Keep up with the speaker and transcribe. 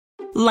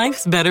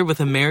Life's better with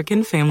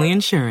American Family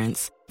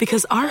Insurance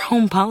because our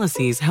home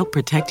policies help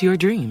protect your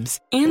dreams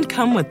and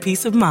come with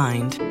peace of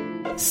mind.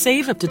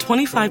 Save up to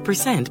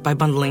 25% by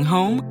bundling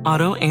home,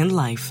 auto, and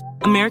life.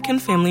 American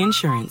Family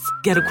Insurance.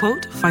 Get a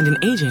quote, find an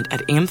agent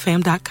at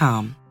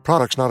amfam.com.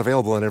 Products not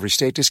available in every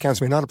state. Discounts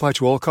may not apply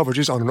to all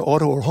coverages on an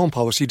auto or home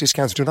policy.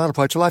 Discounts do not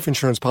apply to life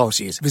insurance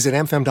policies. Visit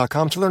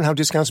amfam.com to learn how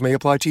discounts may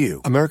apply to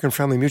you. American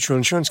Family Mutual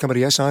Insurance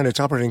Company, SI, and its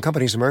operating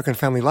companies, American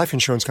Family Life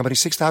Insurance Company,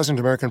 6000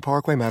 American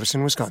Parkway,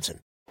 Madison, Wisconsin.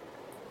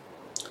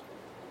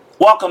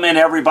 Welcome in,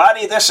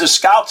 everybody. This is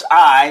Scout's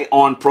Eye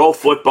on Pro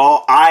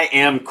Football. I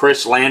am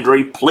Chris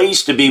Landry.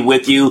 Pleased to be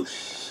with you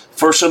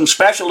for some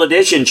special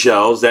edition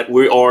shows that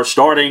we are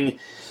starting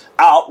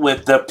out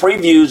with the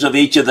previews of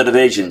each of the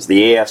divisions.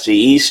 The AFC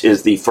East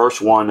is the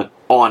first one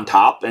on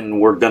top,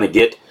 and we're going to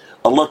get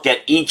a look at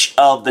each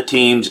of the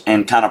teams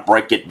and kind of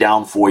break it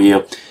down for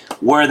you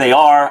where they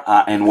are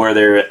and where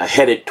they're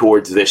headed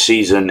towards this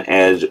season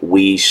as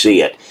we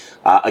see it.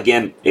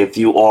 Again, if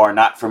you are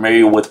not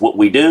familiar with what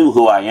we do,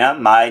 who I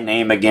am, my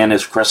name again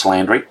is Chris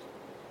Landry.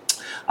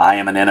 I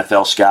am an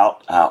NFL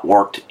scout,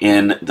 worked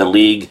in the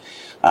league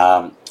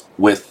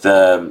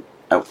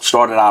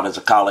started out as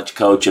a college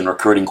coach and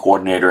recruiting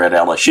coordinator at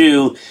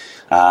LSU,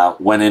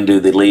 went into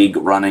the league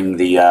running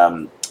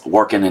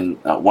working in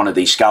one of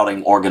the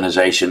scouting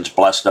organizations,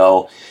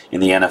 Blesto, in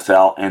the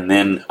NFL, and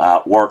then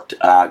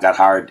got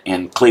hired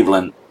in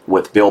Cleveland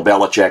with Bill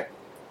Belichick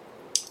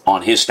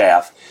on his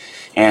staff,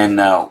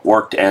 and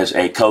worked as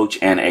a coach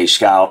and a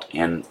scout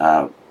and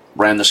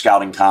ran the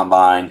scouting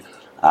combine,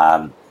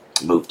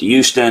 moved to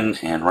Houston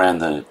and ran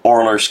the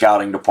Oilers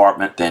scouting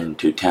department, then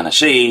to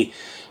Tennessee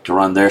to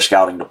run their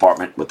scouting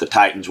department with the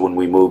Titans when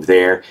we moved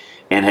there,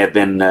 and have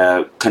been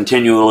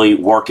continually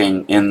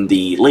working in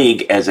the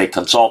league as a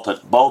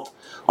consultant, both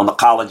on the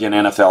college and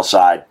NFL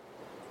side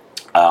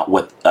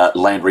with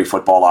Landry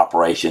Football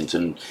Operations.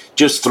 And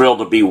just thrilled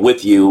to be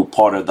with you,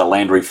 part of the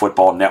Landry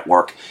Football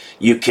Network.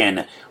 You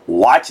can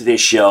watch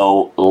this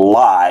show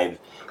live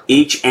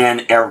each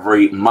and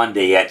every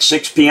Monday at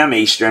 6 p.m.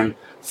 Eastern,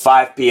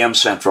 5 p.m.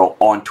 Central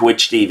on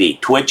Twitch TV,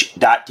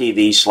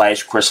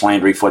 twitch.tv/Chris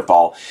Landry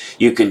Football.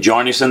 You can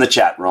join us in the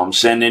chat room,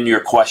 send in your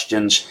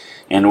questions,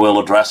 and we'll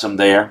address them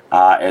there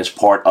as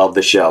part of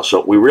the show.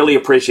 So we really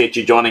appreciate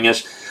you joining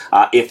us.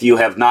 If you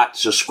have not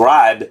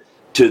subscribed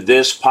to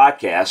this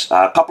podcast,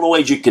 a couple of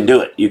ways you can do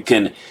it. You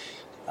can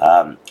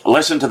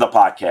listen to the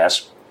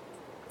podcast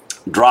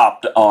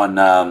dropped on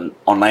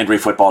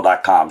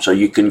LandryFootball.com. So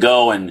you can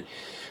go and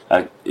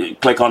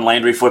click on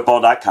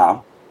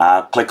LandryFootball.com.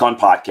 Click on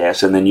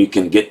podcast, and then you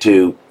can get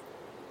to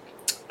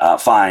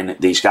find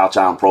the Scouts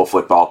Eye on Pro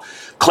Football.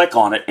 Click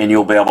on it, and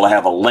you'll be able to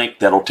have a link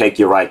that'll take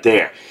you right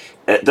there.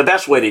 The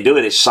best way to do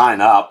it is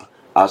sign up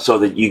so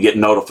that you get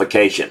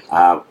notification.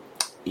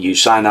 You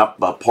sign up,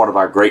 part of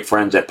our great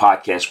friends at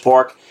Podcast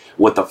Park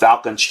with the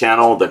Falcons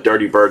channel, the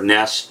Dirty Bird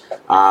Nest,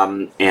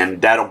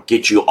 and that'll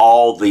get you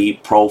all the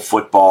pro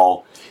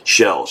football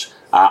shows.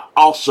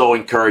 Also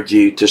encourage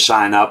you to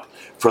sign up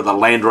for the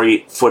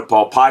Landry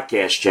Football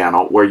Podcast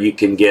channel, where you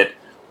can get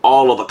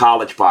all of the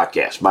college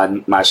podcasts.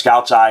 My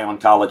Scout's Eye on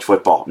College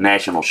Football,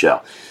 national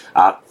show.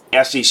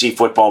 SEC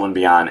Football and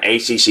Beyond,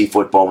 ACC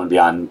Football and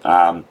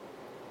Beyond.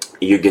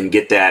 You can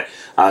get that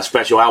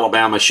special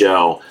Alabama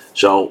show.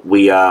 So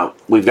we've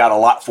got a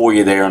lot for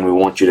you there, and we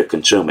want you to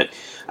consume it.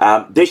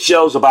 This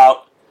show's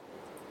about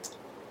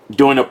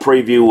doing a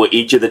preview with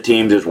each of the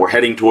teams as we're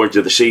heading towards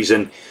the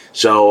season.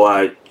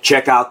 So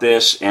check out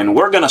this, and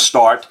we're going to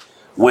start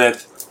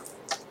with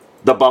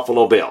the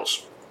Buffalo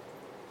Bills.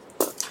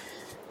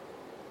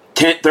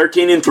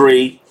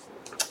 13-3,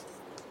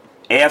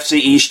 AFC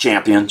East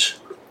champions.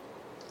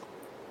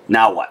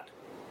 Now what?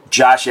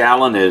 Josh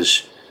Allen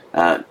is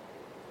a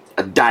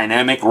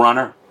dynamic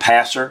runner,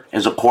 passer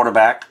as a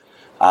quarterback,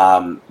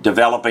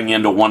 developing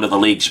into one of the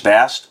league's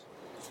best.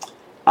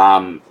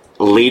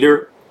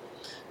 Leader,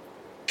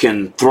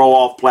 can throw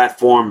off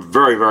platform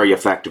very, very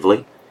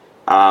effectively.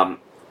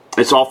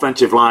 Its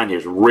offensive line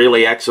is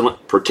really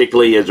excellent,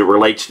 particularly as it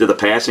relates to the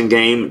passing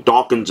game.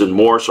 Dawkins and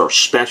Morris are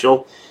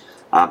special.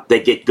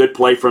 They get good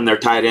play from their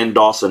tight end,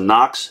 Dawson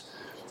Knox.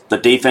 The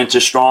defense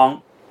is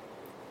strong.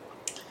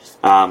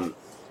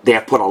 They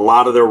have put a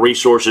lot of their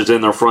resources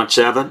in their front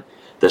seven.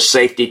 The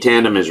safety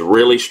tandem is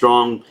really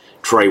strong.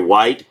 Trey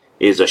White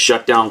is a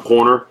shutdown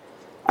corner.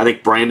 I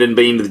think Brandon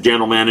Beane, the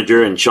general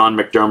manager, and Sean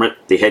McDermott,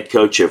 the head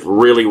coach, have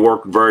really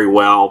worked very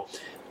well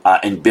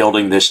in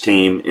building this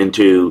team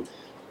into,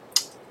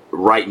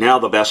 right now,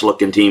 the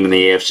best-looking team in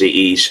the AFC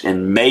East,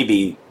 and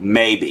maybe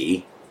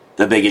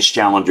the biggest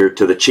challenger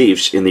to the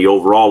Chiefs in the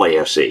overall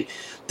AFC.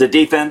 The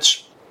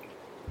defense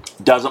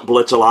doesn't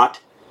blitz a lot,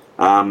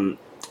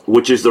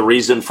 which is the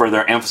reason for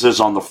their emphasis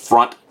on the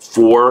front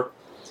four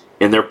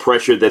and their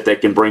pressure that they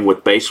can bring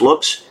with base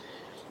looks.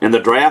 And the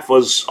draft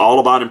was all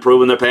about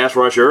improving their pass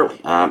rush early.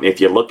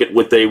 If you look at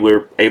what they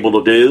were able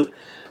to do,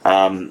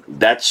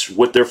 that's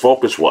what their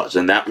focus was,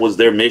 and that was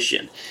their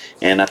mission.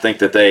 And I think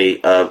that they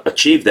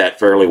achieved that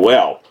fairly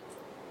well.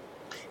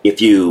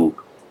 If you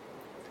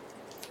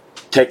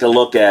take a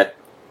look at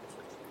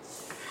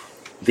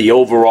the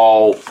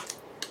overall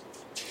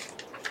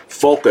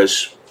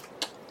focus,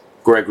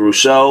 Greg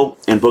Rousseau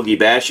and Boogie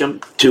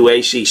Basham, two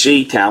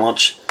ACC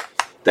talents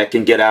that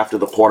can get after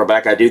the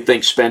quarterback. I do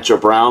think Spencer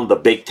Brown, the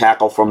big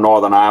tackle from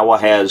Northern Iowa,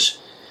 has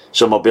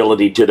some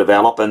ability to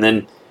develop. And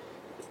then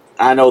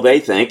I know they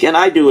think, and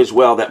I do as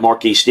well, that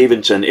Marquis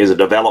Stevenson is a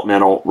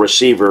developmental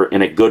receiver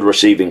in a good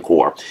receiving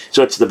core.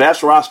 So it's the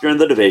best roster in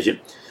the division.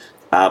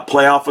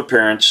 Playoff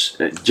appearance,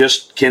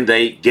 just can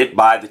they get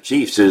by the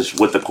Chiefs is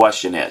what the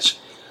question is.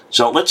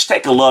 So let's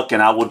take a look,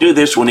 and I will do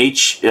this one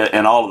each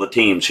and all of the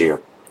teams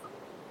here.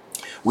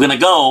 We're going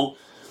to go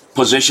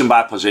position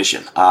by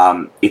position.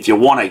 If you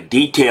want a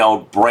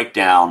detailed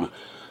breakdown,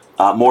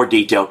 more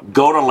detailed,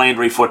 go to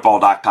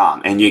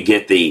LandryFootball.com, and you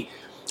get the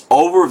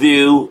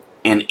overview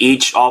in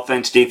each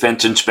offense,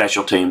 defense, and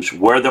special teams,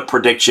 where the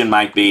prediction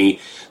might be,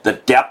 the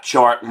depth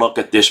chart look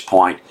at this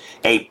point,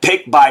 a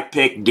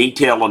pick-by-pick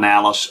detailed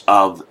analysis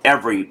of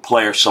every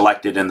player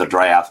selected in the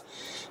draft,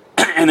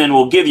 and then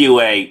we'll give you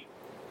a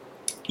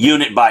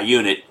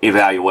unit-by-unit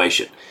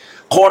evaluation.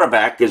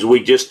 Quarterback, as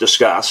we just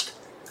discussed,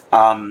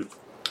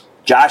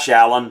 Josh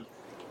Allen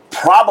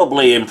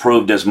probably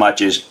improved as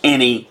much as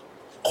any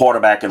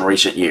quarterback in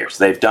recent years.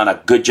 They've done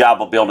a good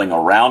job of building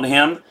around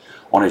him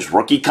on his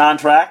rookie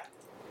contract.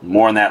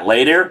 More on that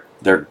later.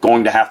 They're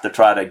going to have to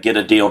try to get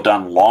a deal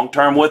done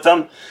long-term with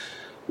him.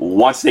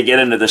 Once they get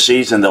into the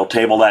season, they'll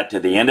table that to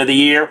the end of the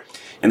year,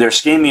 and they're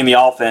scheming the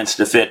offense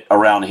to fit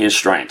around his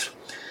strengths.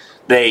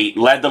 They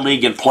led the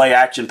league in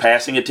play-action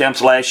passing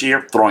attempts last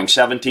year, throwing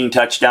 17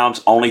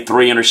 touchdowns, only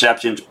 3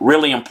 interceptions.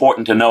 Really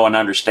important to know and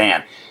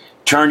understand.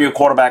 Turn your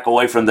quarterback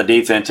away from the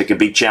defense, it can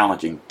be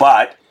challenging.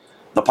 But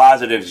the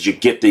positive is you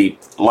get the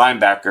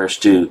linebackers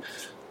to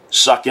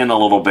suck in a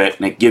little bit,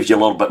 and it gives you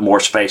a little bit more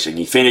spacing.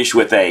 He finished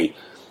with a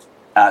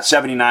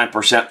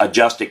 79%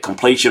 adjusted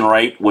completion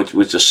rate, which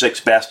was the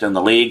 6th best in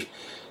the league,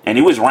 and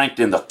he was ranked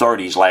in the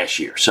 30s last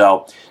year.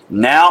 So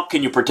now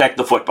can you protect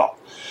the football?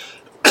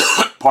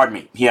 Pardon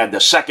me. He had the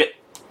second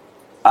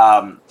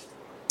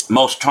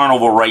most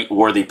turnover rate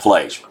worthy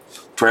plays,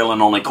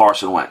 trailing only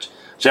Carson Wentz.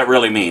 Does that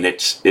really mean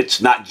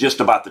it's not just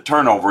about the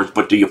turnovers,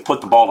 but do you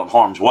put the ball in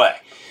harm's way?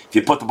 If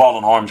you put the ball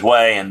in harm's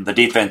way and the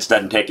defense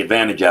doesn't take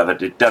advantage of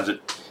it, it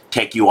doesn't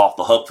take you off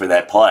the hook for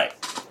that play.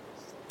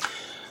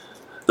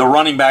 The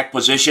running back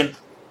position,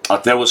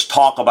 there was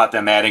talk about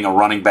them adding a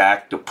running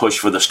back to push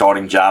for the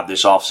starting job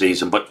this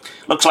offseason, but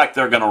looks like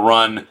they're going to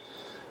run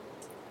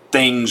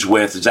things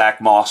with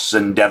Zach Moss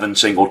and Devin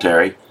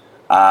Singletary.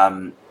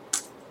 They're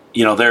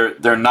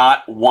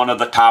not one of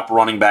the top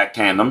running back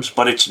tandems,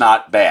 but it's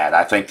not bad.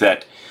 I think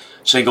that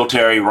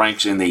Singletary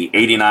ranks in the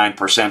 89th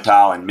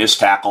percentile in missed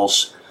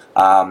tackles.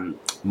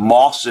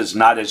 Moss is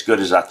not as good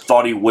as I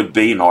thought he would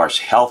be, nor as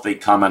healthy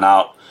coming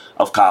out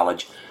of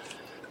college.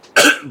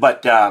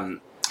 But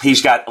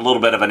he's got a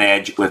little bit of an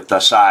edge with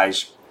the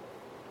size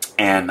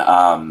and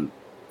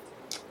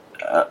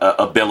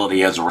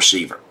ability as a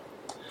receiver.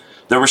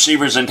 The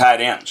receivers and tight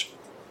ends.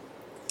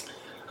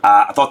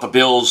 I thought the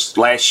Bills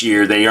last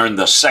year, they earned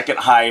the second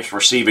highest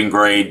receiving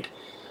grade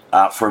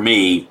for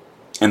me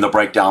in the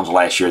breakdowns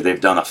last year.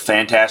 They've done a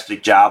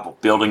fantastic job of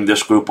building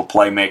this group of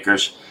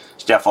playmakers.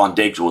 Stephon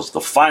Diggs was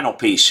the final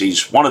piece.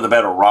 He's one of the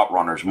better route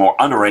runners, more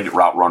underrated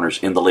route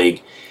runners in the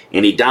league,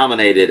 and he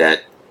dominated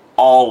at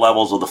all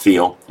levels of the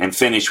field and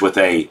finished with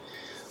a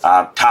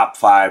top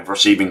 5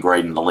 receiving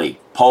grade in the league.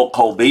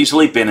 Cole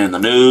Beasley, been in the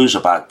news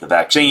about the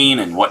vaccine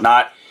and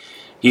whatnot.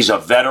 He's a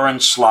veteran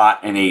slot,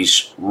 and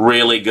he's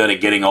really good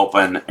at getting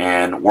open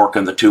and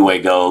working the two-way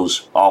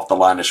goes off the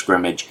line of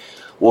scrimmage.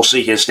 We'll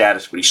see his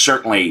status, but he's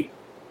certainly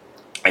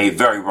a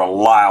very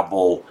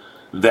reliable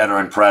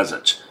veteran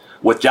presence.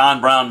 With John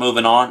Brown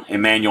moving on,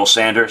 Emmanuel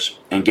Sanders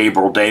and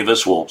Gabriel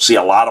Davis will see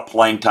a lot of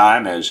playing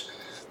time as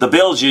the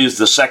Bills used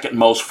the second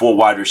most full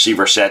wide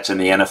receiver sets in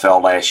the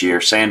NFL last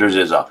year. Sanders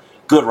is a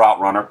good route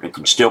runner and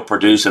can still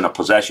produce in a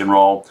possession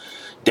role.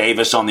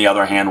 Davis, on the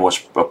other hand,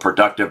 was a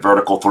productive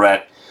vertical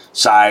threat.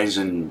 Size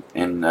and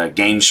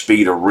game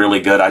speed are really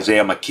good.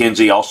 Isaiah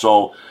McKenzie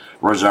also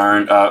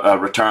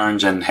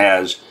returns and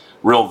has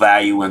real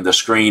value in the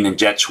screen and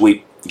jet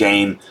sweep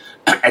game.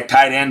 At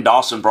tight end,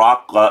 Dawson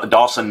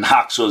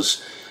Knox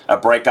was a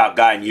breakout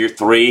guy in year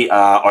 3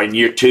 or in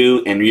year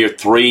 2. In year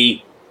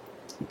 3,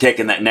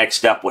 taking that next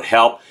step would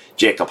help.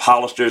 Jacob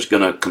Hollister is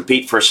going to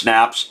compete for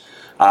snaps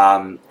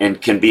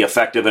and can be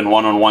effective in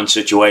one-on-one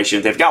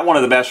situations. They've got one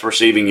of the best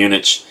receiving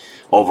units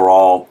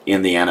overall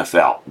in the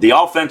NFL. The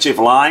offensive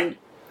line,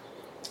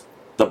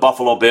 the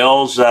Buffalo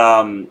Bills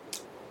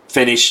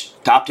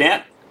finished top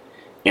 10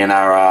 in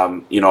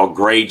our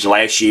grades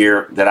last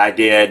year that I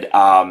did.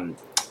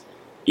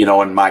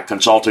 In my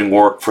consulting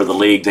work for the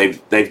league,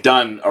 they've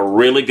done a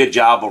really good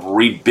job of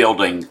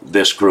rebuilding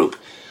this group.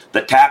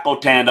 The tackle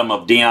tandem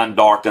of Deion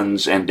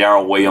Dawkins and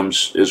Darrell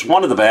Williams is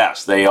one of the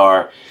best. They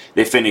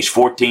finished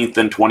 14th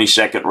and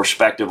 22nd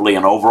respectively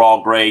in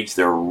overall grades.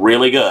 They're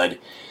really good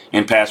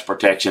in pass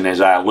protection,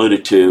 as I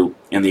alluded to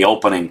in the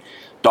opening.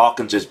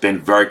 Dawkins has been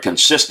very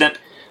consistent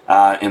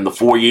in the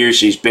 4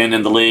 years he's been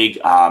in the league.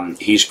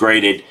 He's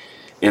graded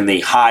in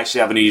the high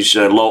 70s,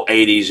 low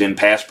 80s in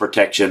pass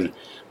protection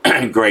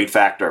grade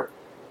factor.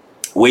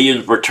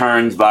 Williams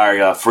returned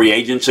via free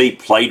agency,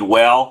 played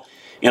well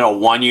in a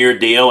one-year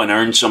deal and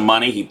earned some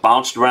money. He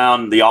bounced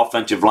around the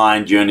offensive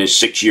line during his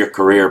 6-year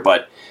career,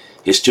 but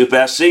his 2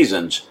 best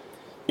seasons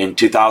in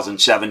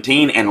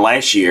 2017 and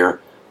last year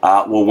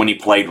were when he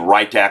played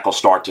right tackle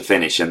start to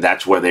finish, and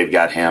that's where they've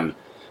got him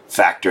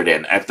factored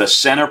in. At the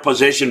center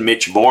position,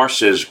 Mitch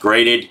Morse is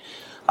graded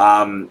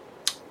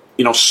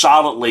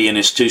solidly in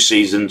his 2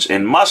 seasons,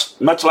 and much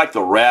like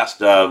the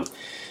rest of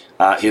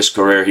his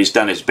career, he's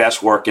done his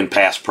best work in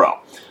pass pro.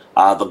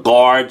 The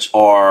guards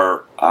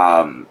are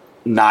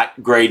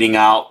not grading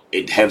out.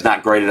 It has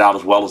not graded out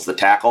as well as the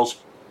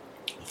tackles.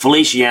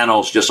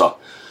 Feliciano's just a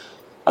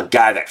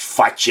guy that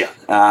fights you.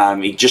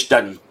 He just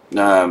doesn't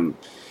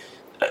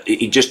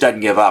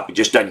give up. He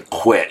just doesn't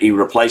quit. He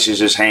replaces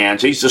his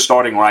hands. He's the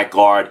starting right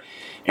guard,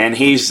 and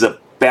he's the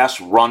best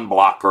run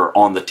blocker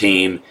on the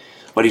team,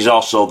 but he's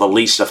also the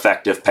least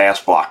effective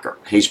pass blocker.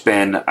 He's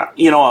been,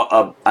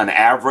 an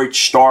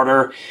average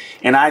starter,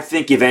 and I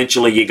think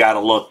eventually you got to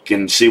look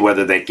and see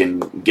whether they can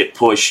get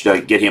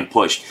him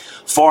pushed.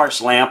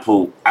 Forrest Lamp,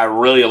 who I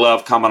really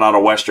love coming out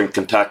of Western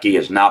Kentucky,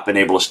 has not been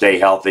able to stay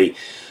healthy,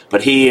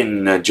 but he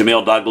and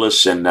Jamil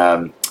Douglas and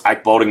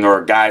Ike Boldinger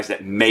are guys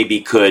that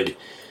maybe could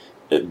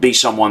be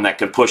someone that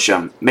can push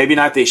him. Maybe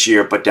not this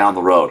year, but down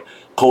the road.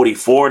 Cody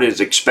Ford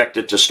is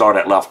expected to start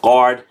at left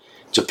guard.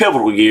 It's a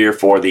pivotal year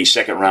for the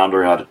second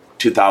rounder of the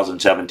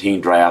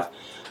 2017 draft.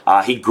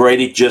 He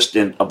graded just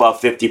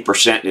above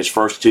 50% in his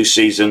first 2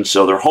 seasons,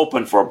 so they're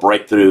hoping for a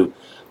breakthrough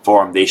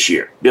for him this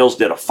year. Bills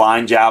did a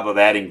fine job of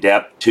adding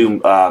depth.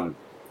 2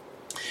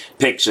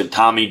 picks in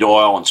Tommy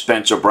Doyle and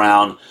Spencer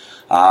Brown,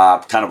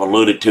 kind of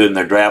alluded to in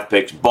their draft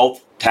picks.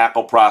 Both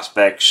tackle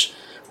prospects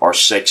are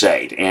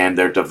 6'8", and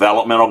they're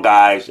developmental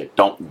guys that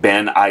don't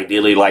bend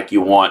ideally like you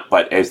want,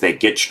 but as they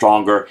get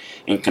stronger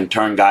and can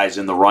turn guys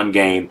in the run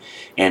game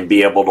and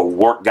be able to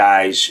work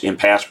guys in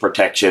pass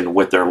protection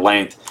with their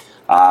length,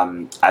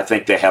 I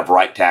think they have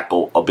right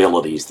tackle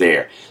abilities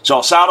there. So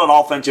a solid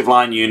offensive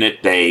line unit.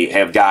 They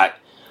have got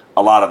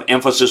a lot of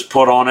emphasis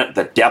put on it.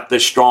 The depth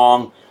is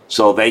strong,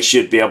 so they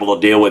should be able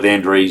to deal with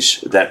injuries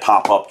that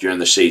pop up during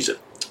the season.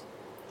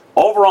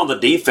 Over on the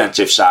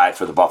defensive side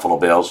for the Buffalo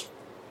Bills,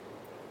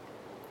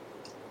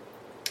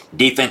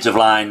 defensive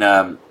line,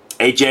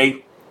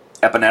 A.J.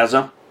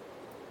 Epineza,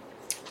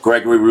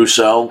 Gregory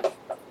Rousseau,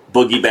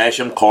 Boogie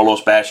Basham,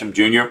 Carlos Basham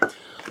Jr.,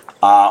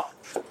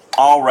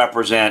 all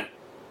represent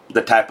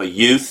the type of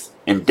youth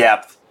and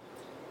depth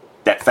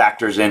that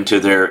factors into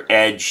their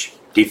edge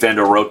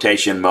defender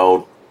rotation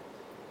mode.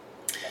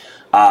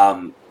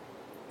 And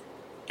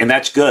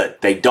that's good.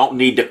 They don't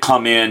need to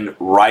come in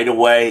right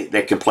away.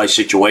 They can play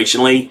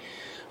situationally,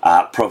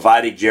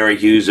 provided Jerry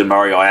Hughes and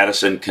Mario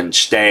Addison can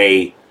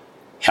stay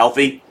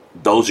healthy.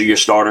 Those are your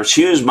starters.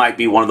 Hughes might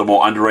be one of the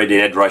more underrated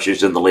edge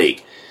rushers in the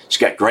league. He's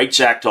got great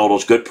sack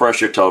totals, good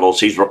pressure totals.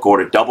 He's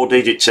recorded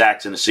double-digit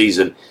sacks in a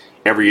season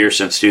every year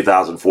since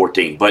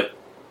 2014. But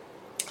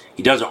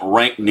he doesn't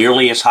rank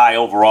nearly as high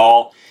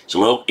overall. He's a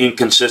little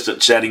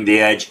inconsistent setting the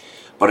edge,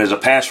 but as a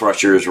pass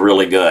rusher is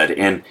really good.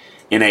 And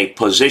in a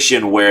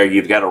position where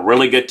you've got a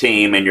really good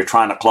team and you're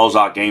trying to close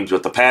out games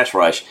with the pass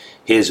rush,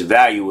 his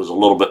value is a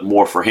little bit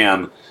more for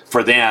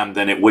them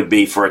than it would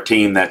be for a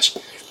team that's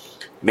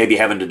maybe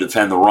having to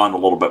defend the run a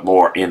little bit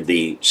more in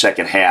the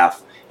second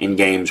half in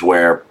games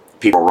where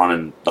people are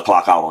running the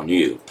clock out on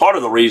you. Part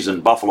of the reason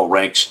Buffalo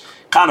ranks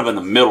kind of in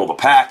the middle of the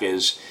pack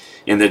is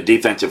in the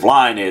defensive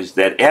line is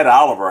that Ed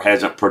Oliver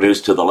hasn't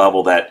produced to the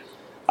level that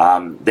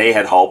they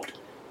had hoped.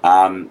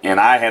 And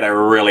I had a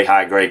really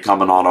high grade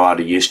coming on out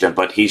of Houston,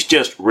 but he's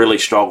just really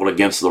struggled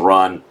against the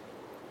run.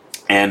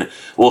 And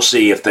we'll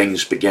see if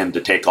things begin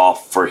to take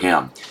off for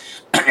him.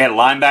 At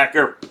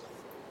linebacker,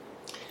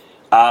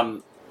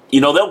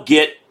 they'll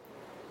get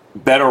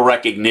better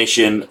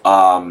recognition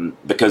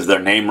because of their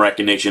name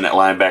recognition at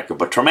linebacker.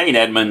 But Tremaine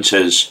Edmonds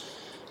has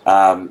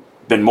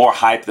been more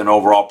hype than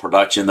overall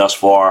production thus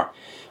far.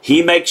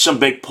 He makes some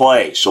big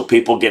plays, so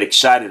people get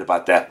excited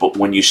about that. But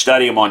when you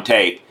study him on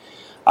tape,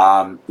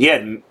 he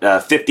had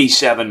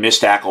 57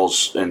 missed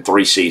tackles in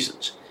 3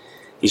 seasons.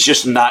 He's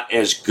just not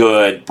as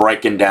good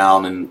breaking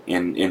down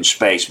in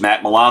space.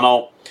 Matt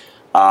Milano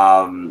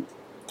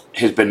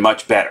has been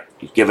much better.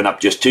 He's given up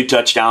just 2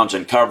 touchdowns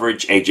in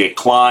coverage. A.J.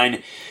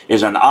 Klein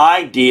is an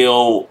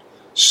ideal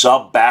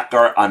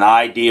sub-backer, an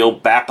ideal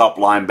backup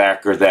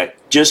linebacker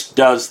that just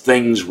does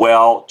things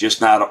well,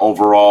 just not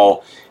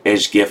overall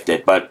as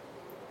gifted. But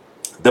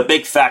the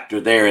big factor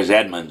there is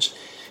Edmonds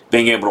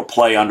being able to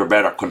play under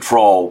better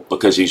control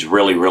because he's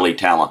really, really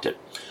talented.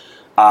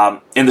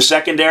 In the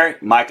secondary,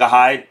 Micah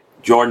Hyde,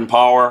 Jordan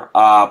Poyer.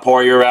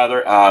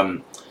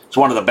 It's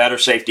one of the better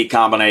safety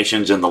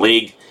combinations in the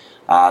league.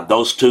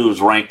 Those two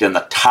is ranked in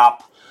the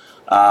top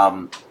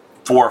 4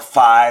 or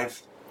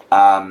 5.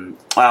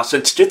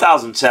 Since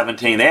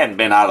 2017, they hadn't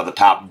been out of the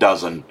top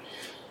dozen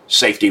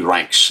safety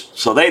ranks.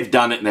 So they've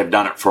done it, and they've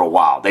done it for a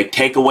while. They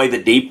take away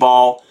the deep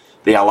ball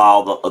They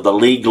allow the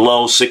league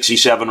low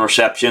 67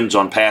 receptions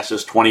on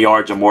passes 20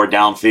 yards or more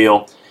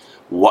downfield.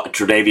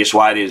 Tre'Davious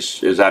White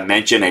is, as I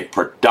mentioned, a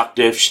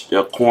productive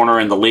corner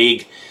in the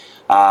league.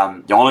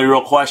 The only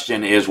real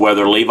question is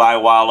whether Levi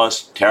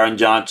Wallace, Taron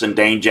Johnson,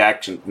 Dane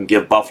Jackson can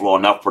give Buffalo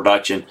enough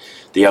production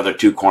the other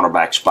two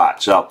cornerback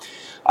spots. So,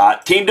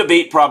 team to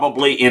beat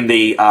probably in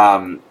the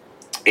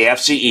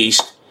AFC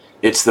East.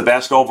 It's the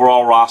best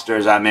overall roster,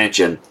 as I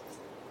mentioned.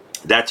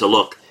 That's a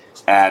look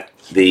at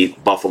the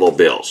Buffalo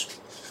Bills.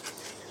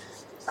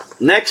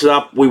 Next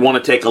up, we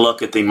want to take a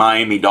look at the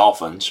Miami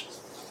Dolphins.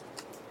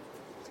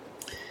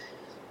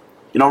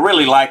 You know,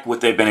 really like what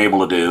they've been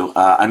able to do.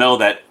 I know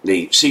that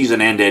the season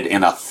ended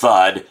in a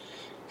thud.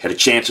 Had a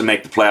chance to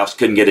make the playoffs,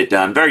 couldn't get it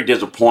done. Very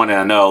disappointed,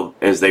 I know,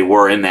 as they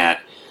were in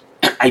that.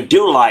 I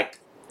do like,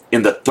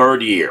 in the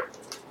third year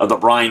of the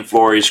Brian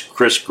Flores,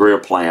 Chris Grier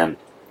plan,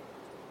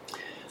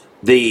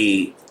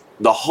 the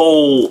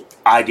whole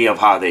idea of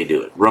how they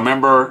do it.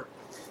 Remember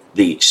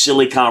the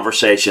silly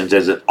conversations,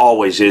 as it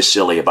always is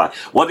silly, about,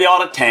 well, they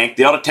ought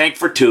to tank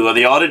for Tua,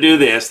 they ought to do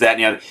this, that, and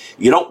the other.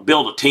 You don't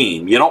build a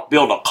team, you don't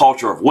build a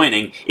culture of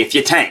winning if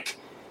you tank.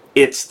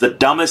 It's the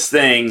dumbest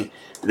thing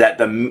that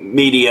the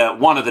media,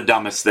 one of the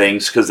dumbest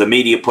things, because the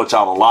media puts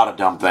out a lot of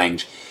dumb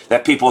things,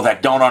 that people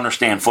that don't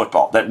understand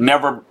football, that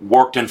never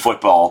worked in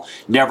football,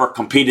 never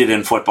competed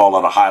in football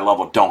at a high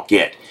level, don't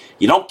get.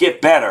 You don't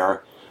get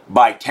better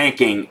by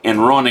tanking and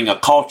ruining a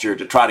culture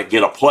to try to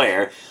get a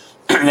player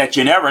that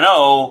you never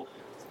know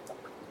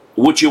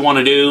what you want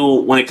to do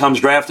when it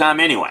comes draft time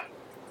anyway.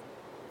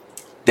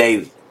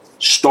 They've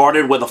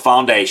started with a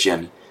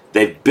foundation.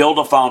 They've built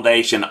a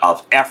foundation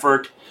of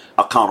effort,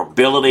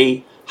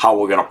 accountability, how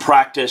we're going to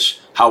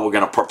practice, how we're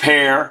going to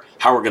prepare,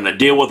 how we're going to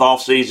deal with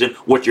off-season,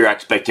 what your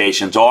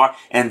expectations are,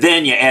 and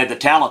then you add the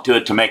talent to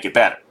it to make it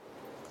better.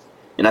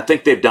 And I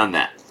think they've done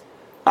that.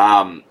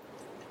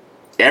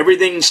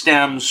 Everything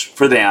stems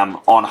for them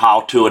on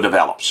how Tua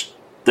develops.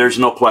 There's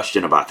no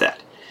question about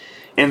that.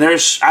 And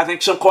there's, I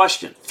think, some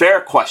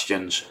fair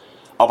questions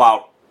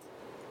about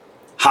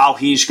how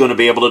he's going to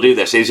be able to do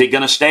this. Is he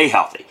going to stay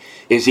healthy?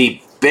 Is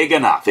he big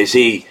enough? Is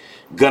he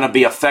going to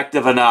be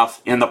effective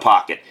enough in the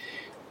pocket?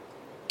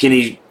 Can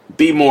he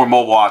be more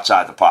mobile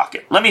outside the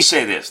pocket? Let me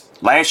say this.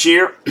 Last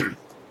year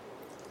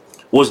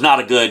was not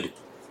a good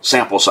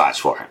sample size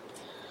for him.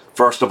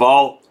 First of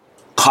all,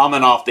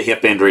 coming off the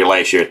hip injury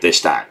last year at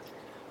this time.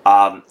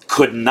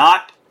 Could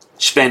not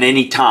spend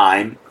any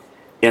time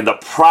in the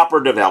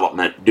proper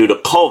development due to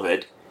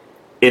COVID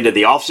into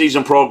the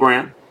off-season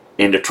program,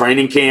 into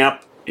training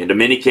camp, into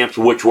mini camps,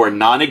 which were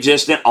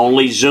non-existent,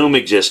 only Zoom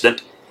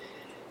existent,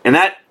 and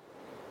that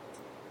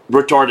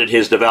retarded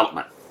his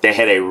development. They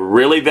had a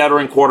really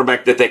veteran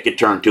quarterback that they could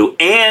turn to,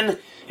 and,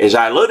 as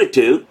I alluded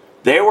to,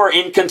 they were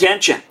in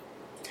contention.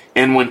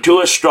 And when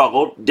Tua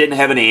struggled, didn't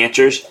have any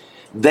answers,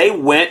 they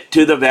went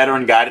to the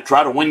veteran guy to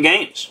try to win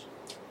games.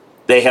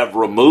 They have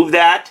removed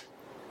that.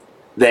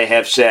 They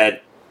have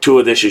said,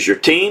 Tua, this is your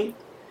team.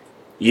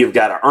 You've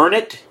got to earn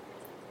it.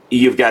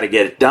 You've got to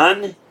get it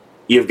done.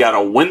 You've got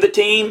to win the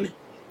team.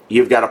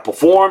 You've got to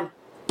perform.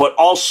 But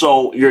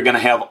also, you're going to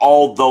have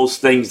all those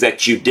things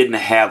that you didn't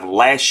have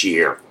last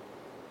year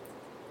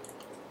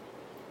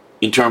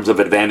in terms of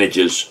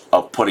advantages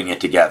of putting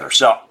it together.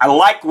 So I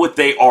like what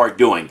they are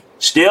doing.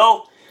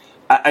 Still,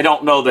 I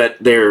don't know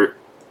that they're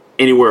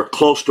anywhere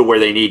close to where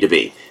they need to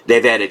be.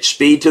 They've added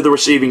speed to the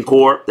receiving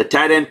core. The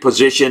tight end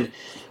position,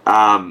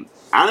 I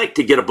think,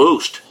 to get a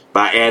boost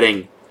by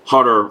adding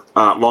Hunter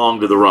Long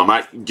to the room.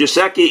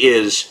 Gesicki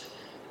is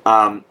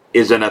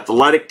an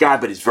athletic guy,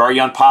 but he's very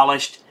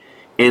unpolished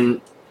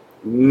and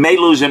may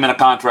lose him in a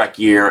contract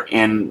year.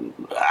 And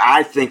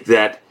I think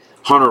that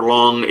Hunter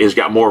Long has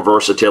got more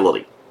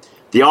versatility.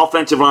 The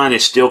offensive line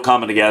is still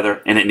coming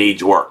together, and it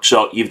needs work.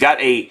 So you've got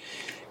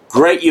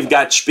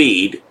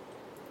speed,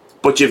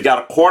 but you've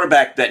got a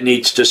quarterback that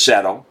needs to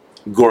settle,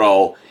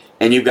 grow,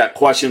 and you've got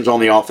questions on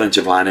the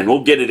offensive line, and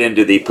we'll get it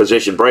into the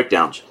position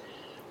breakdowns.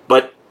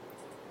 But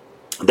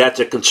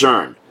that's a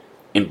concern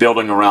in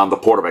building around the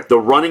quarterback. The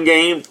running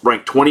game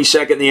ranked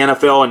 22nd in the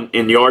NFL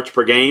in yards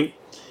per game.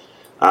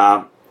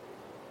 The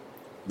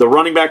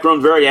running back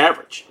room very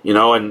average,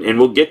 and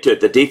we'll get to it.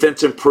 The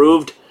defense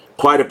improved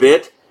quite a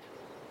bit.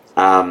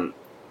 A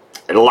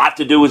lot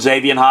to do with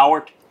Xavier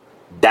Howard.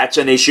 That's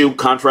an issue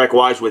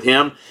contract-wise with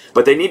him.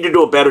 But they need to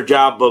do a better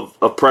job of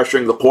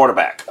pressuring the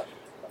quarterback.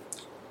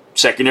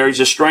 Secondary's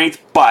a strength,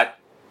 but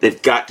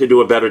they've got to do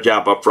a better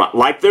job up front.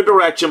 Like their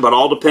direction, but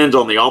all depends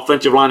on the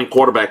offensive line and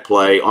quarterback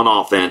play on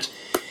offense.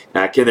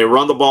 Can they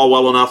run the ball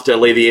well enough to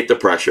alleviate the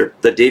pressure?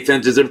 The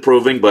defense is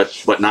improving,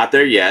 but not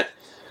there yet.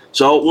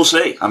 So we'll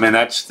see. I mean,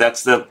 that's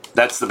the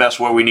best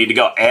way we need to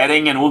go.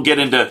 Adding, and we'll get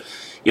into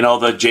the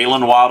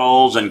Jalen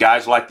Waddles and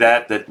guys like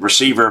that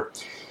receiver.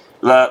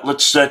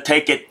 Let's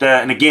take it,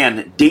 and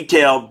again,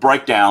 detailed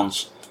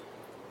breakdowns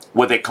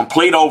with a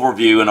complete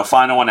overview and a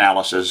final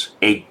analysis,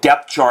 a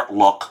depth chart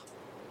look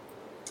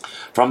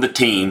from the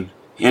team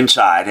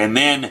inside, and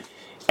then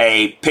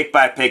a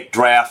pick-by-pick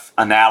draft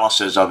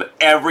analysis of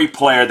every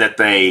player that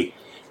they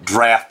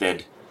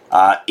drafted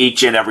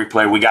each and every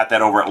player. We got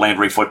that over at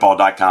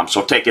LandryFootball.com,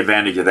 so take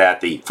advantage of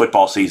that. The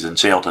football season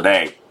sale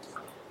today.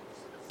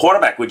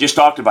 Quarterback, we just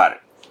talked about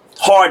it.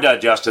 Hard to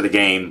adjust to the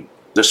game,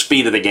 the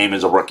speed of the game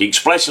as a rookie,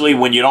 especially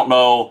when you don't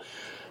know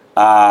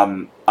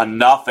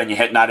enough and you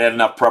had not had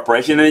enough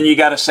preparation, and then you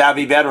got a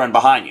savvy veteran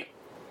behind you.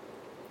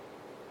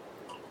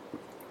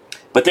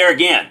 But there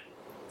again,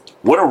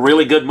 what a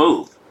really good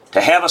move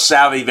to have a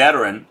savvy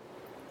veteran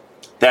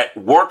that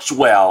works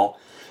well,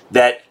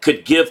 that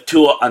could give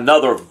to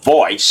another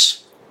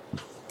voice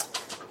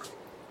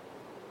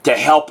to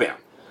help him.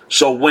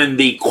 So when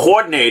the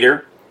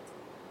coordinator,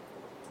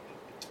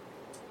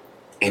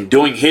 in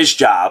doing his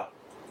job,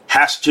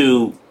 has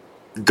to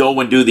go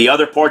and do the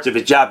other parts of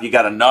his job, you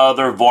got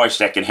another voice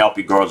that can help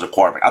you grow as a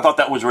quarterback. I thought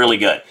that was really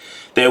good.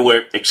 They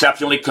were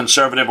exceptionally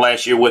conservative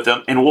last year with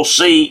him, and we'll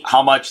see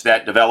how much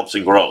that develops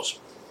and grows.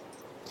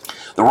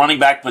 The running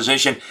back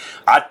position,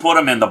 I'd put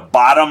him in the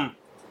bottom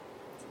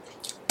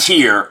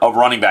tier of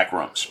running back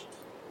rooms.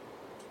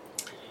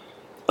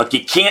 Look,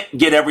 you can't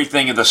get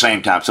everything at the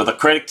same time. So the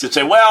critics would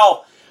say,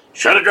 well,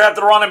 should have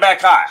drafted the running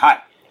back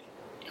high.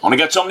 You only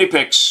got so many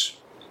picks.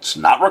 It's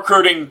not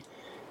recruiting.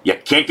 You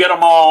can't get them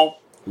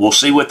all. We'll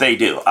see what they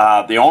do.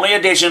 The only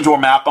additions were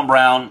Malcolm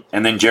Brown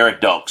and then Jared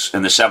Dokes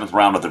in the 7th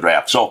round of the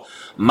draft. So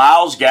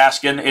Myles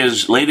Gaskin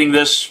is leading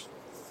this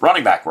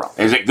running back room.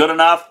 Is it good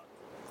enough?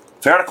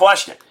 Fair to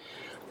question.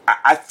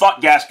 I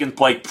thought Gaskin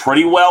played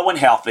pretty well when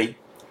healthy,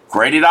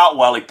 graded out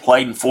well. He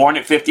played in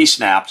 450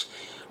 snaps,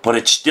 but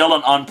it's still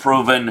an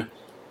unproven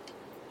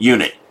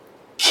unit.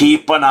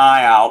 Keep an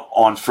eye out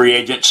on free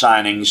agent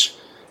signings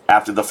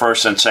after the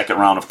 1st and 2nd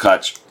round of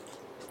cuts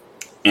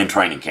in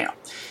training camp.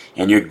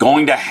 And you're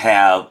going to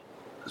have,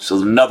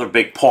 so another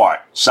big part,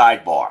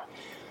 sidebar,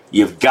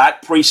 you've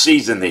got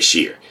preseason this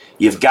year.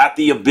 You've got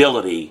the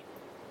ability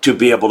to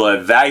be able to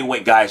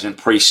evaluate guys in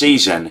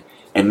preseason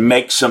and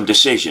make some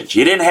decisions.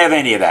 You didn't have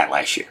any of that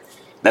last year.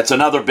 That's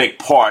another big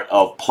part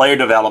of player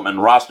development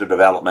and roster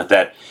development,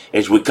 that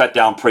as we cut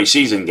down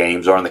preseason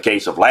games, or in the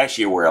case of last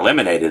year where we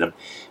eliminated them,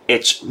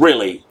 it's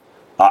really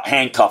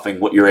handcuffing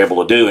what you're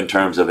able to do in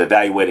terms of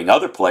evaluating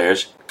other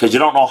players, because you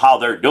don't know how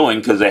they're doing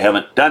because they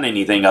haven't done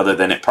anything other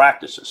than at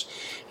practices.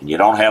 And you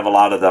don't have a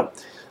lot of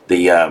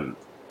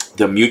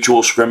the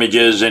mutual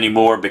scrimmages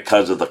anymore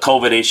because of the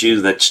COVID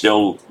issues that's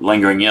still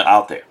lingering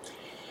out there.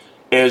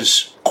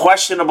 As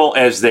questionable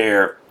as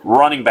their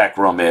running back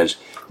room is,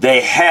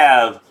 they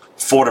have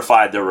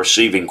fortified their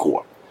receiving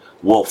corps.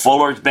 Will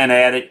Fuller's been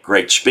added,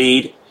 great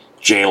speed.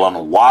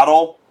 Jalen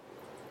Waddle,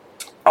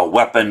 a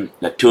weapon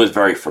that Tua is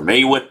very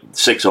familiar with,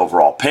 6th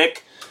overall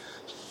pick.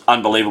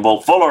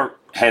 Unbelievable. Fuller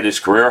had his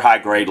career high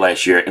grade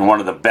last year and one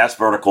of the best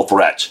vertical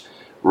threats.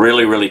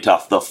 Really, really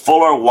tough. The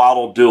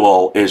Fuller-Waddle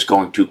duo is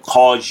going to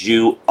cause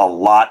you a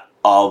lot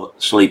of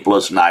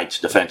sleepless nights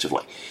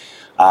defensively.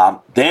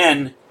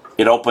 Then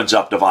it opens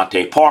up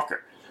Devontae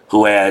Parker,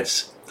 who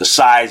adds the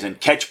size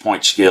and catch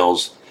point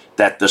skills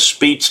that the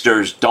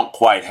speedsters don't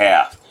quite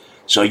have.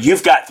 So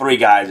you've got 3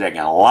 guys that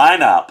can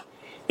line up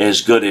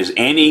as good as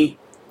any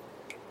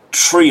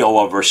trio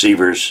of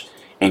receivers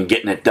and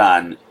getting it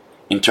done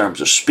in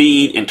terms of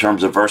speed, in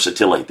terms of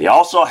versatility. They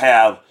also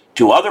have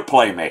 2 other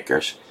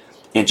playmakers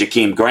in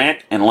Jakeem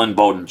Grant and Lynn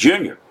Bowden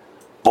Jr.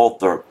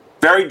 Both are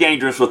very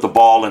dangerous with the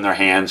ball in their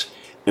hands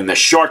in the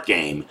short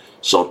game.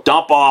 So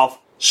dump off,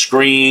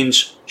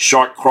 screens,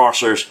 short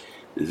crossers.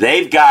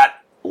 They've got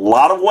a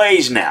lot of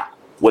ways now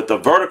with the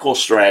vertical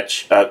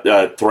threats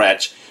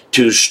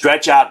to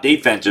stretch out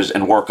defenses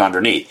and work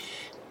underneath.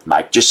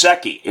 Mike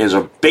Gesicki is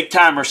a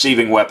big-time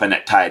receiving weapon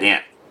at tight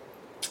end.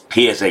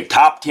 He is a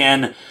top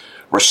 10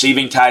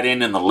 receiving tight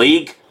end in the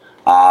league.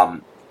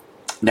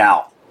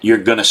 Now, you're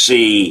going to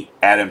see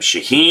Adam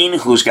Shaheen,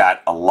 who's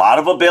got a lot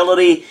of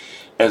ability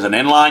as an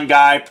inline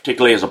guy,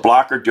 particularly as a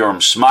blocker. Durham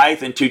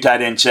Smythe in 2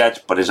 tight end sets.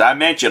 But as I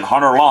mentioned,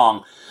 Hunter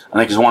Long, I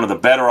think, is one of the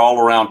better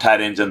all-around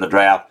tight ends in the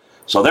draft.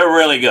 So they're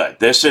really good.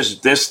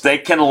 They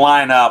can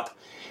line up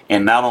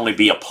and not only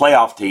be a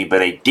playoff team,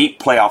 but a deep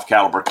playoff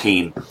caliber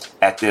team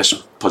at this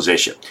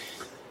position.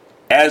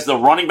 As the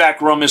running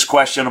back room is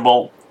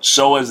questionable,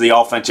 so is the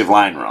offensive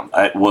line room.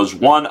 It was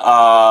one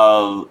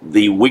of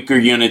the weaker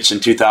units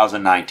in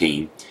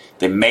 2019.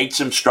 They made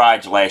some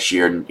strides last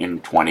year in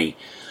 20,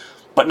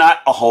 but not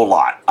a whole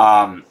lot.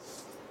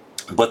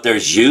 But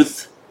there's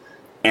youth,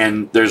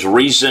 and there's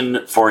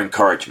reason for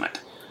encouragement.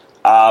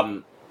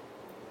 Now,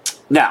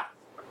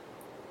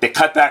 they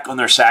cut back on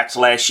their sacks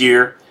last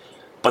year,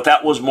 but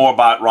that was more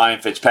about Ryan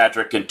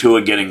Fitzpatrick and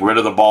Tua getting rid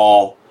of the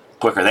ball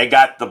quicker. They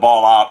got the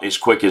ball out as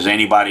quick as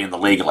anybody in the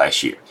league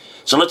last year.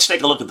 So let's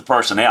take a look at the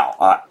personnel.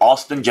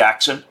 Austin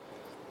Jackson,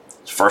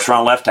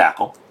 first-round left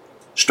tackle,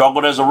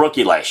 struggled as a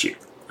rookie last year.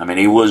 I mean,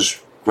 he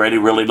was graded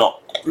really low.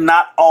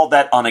 Not all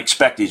that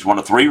unexpected. He's one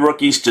of 3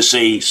 rookies to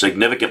see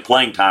significant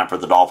playing time for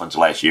the Dolphins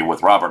last year,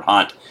 with Robert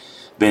Hunt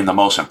being the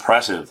most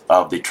impressive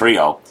of the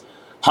trio.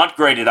 Hunt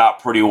graded out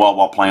pretty well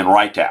while playing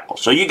right tackle.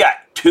 So you got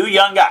 2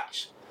 young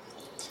guys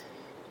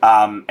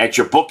at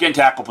your bookend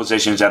tackle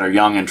positions that are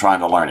young and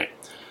trying to learn it.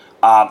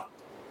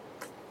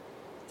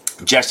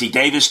 Jesse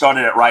Davis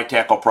started at right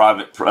tackle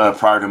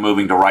prior to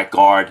moving to right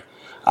guard.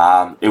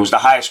 It was the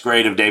highest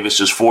grade of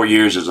Davis's 4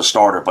 years as a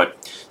starter, but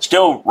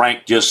still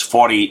ranked just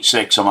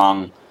 46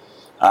 among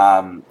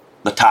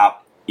the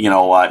top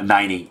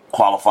 90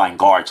 qualifying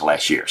guards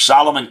last year.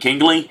 Solomon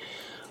Kingley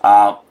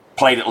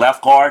played at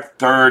left guard,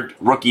 third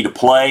rookie to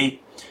play.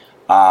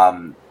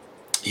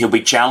 He'll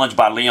be challenged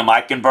by Liam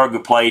Eichenberg, who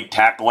played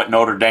tackle at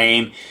Notre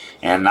Dame,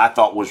 and I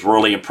thought was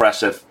really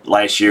impressive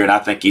last year, and I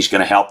think he's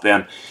going to help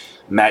them.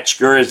 Matt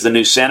Skura is the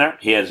new center.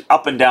 He has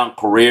up and down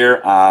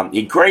career.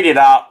 He graded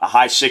out a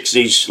high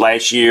 60s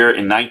last year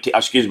in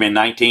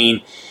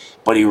 19,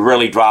 but he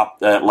really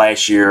dropped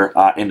last year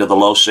into the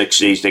low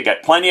 60s. They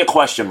got plenty of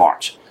question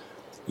marks.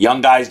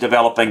 Young guys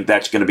developing,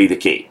 that's going to be the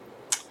key.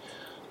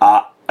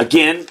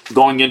 Again,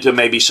 going into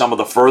maybe some of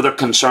the further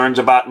concerns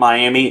about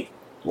Miami,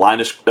 line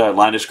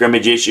of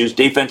scrimmage issues,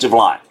 defensive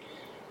line.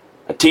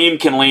 A team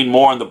can lean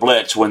more on the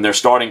blitz when they're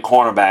starting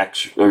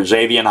cornerbacks, or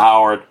Xavier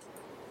Howard,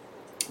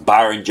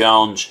 Byron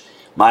Jones.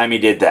 Miami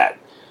did that.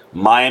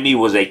 Miami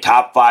was a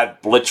top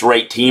 5 blitz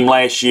rate team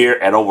last year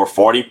at over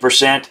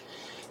 40%.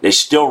 They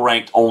still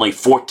ranked only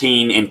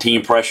 14 in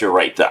team pressure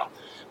rate, though,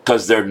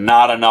 because there are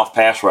not enough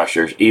pass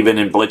rushers, even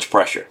in blitz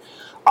pressure.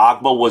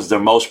 Agba was their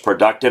most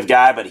productive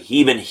guy, but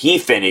even he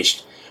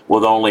finished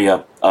with only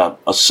a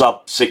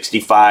sub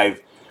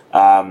 65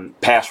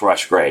 pass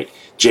rush grade.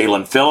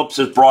 Jalen Phillips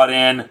is brought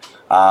in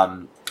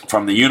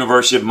from the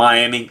University of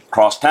Miami,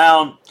 across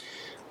town.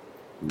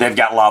 They've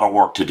got a lot of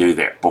work to do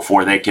there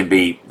before they can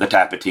be the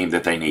type of team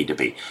that they need to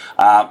be.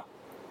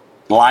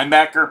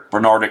 Linebacker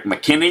Bernard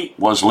McKinney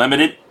was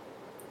limited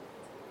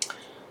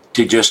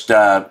to just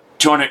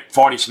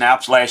 240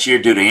 snaps last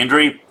year due to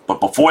injury, but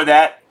before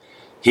that,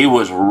 he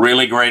was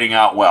really grading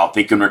out well. If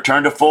he can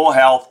return to full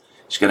health,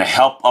 it's going to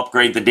help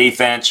upgrade the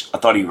defense. I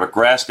thought he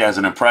regressed as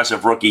an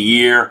impressive rookie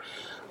year,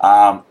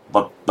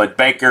 but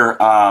Baker,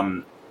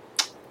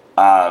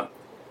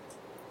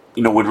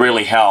 would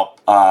really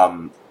help.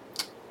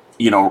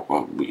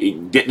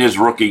 Getting his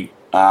rookie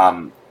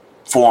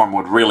form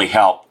would really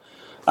help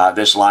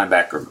this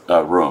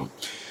linebacker room.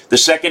 The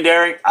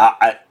secondary,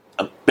 a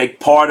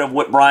big part of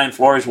what Brian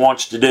Flores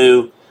wants to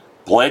do,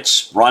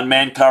 blitz, run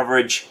man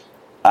coverage.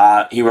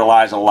 He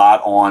relies a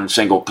lot on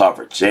single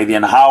coverage.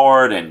 Xavier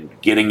Howard and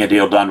getting a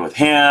deal done with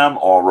him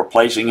or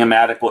replacing him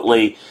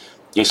adequately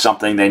is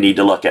something they need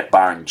to look at.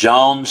 Byron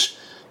Jones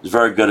is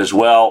very good as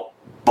well.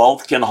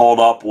 Both can hold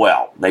up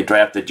well. They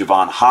drafted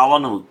Javon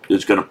Holland,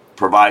 who's going to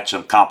provide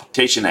some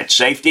competition at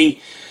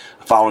safety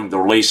following the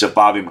release of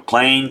Bobby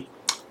McClain.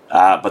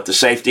 But the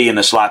safety in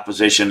the slot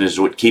position is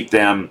what keep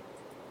them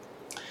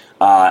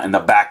in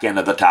the back end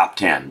of the top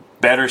 10.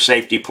 Better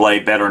safety play,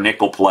 better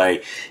nickel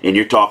play, and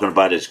you're talking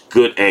about as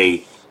good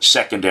a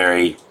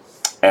secondary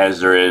as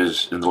there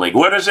is in the league.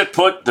 Where does it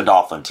put the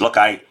Dolphins? Look,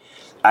 I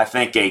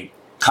think a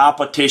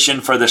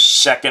competition for the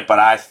second, but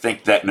I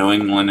think that New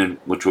England,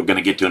 which we're going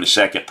to get to in a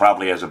second,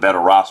 probably has a better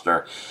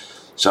roster.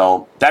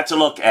 So that's a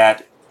look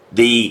at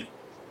the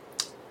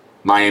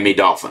Miami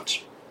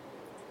Dolphins.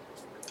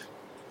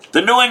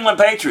 The New England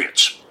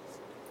Patriots.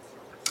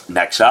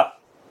 Next up.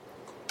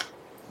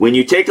 When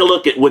you take a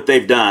look at what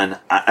they've done,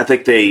 I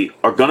think they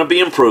are going to be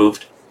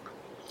improved.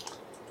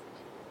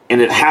 And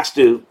it has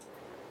to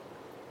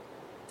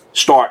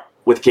start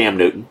with Cam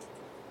Newton.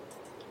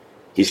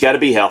 He's got to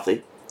be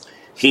healthy.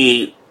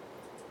 He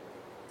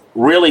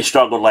really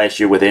struggled last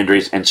year with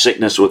injuries and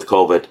sickness with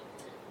COVID,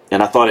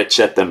 and I thought it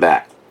set them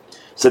back.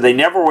 So they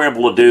never were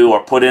able to do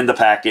or put in the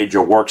package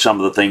or work some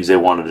of the things they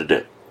wanted to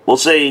do. We'll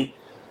see.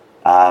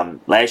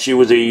 Last year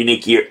was a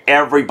unique year.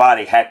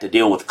 Everybody had to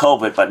deal with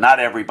COVID, but not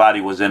everybody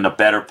was in a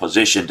better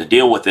position to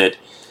deal with it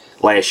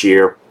last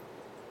year.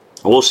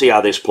 We'll see how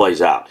this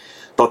plays out.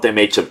 Thought they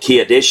made some key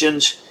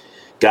additions.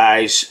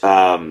 Guys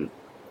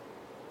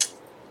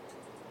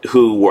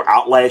who were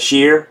out last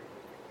year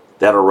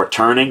that are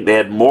returning. They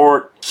had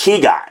more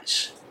key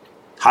guys,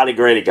 highly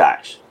graded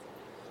guys,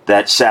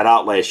 that sat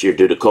out last year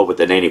due to COVID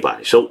than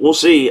anybody. So we'll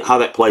see how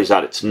that plays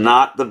out. It's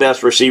not the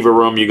best receiver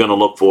room you're going to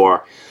look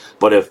for,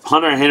 but if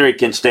Hunter Henry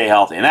can stay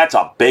healthy, and that's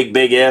a big,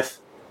 big if,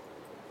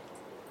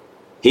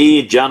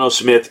 Jonnu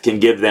Smith can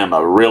give them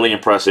a really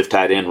impressive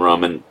tight end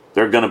room, and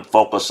they're going to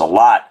focus a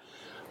lot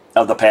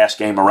of the pass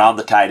game around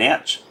the tight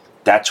ends.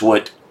 That's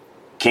what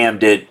Cam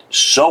did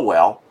so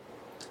well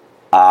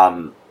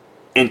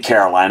in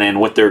Carolina, and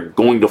what they're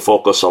going to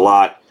focus a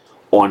lot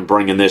on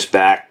bringing this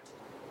back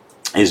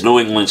is New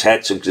England's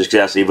had some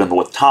success even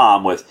with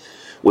Tom with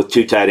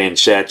two tight end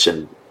sets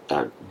and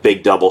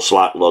big double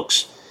slot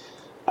looks.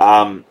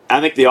 I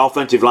think the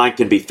offensive line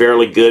can be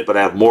fairly good, but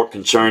I have more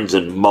concerns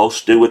than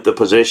most do with the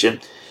position.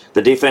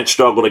 The defense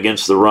struggled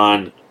against the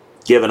run,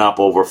 giving up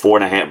over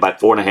about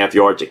 4.5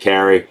 yards a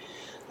carry.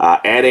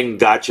 Adding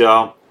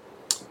Gotcha,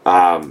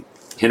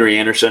 Henry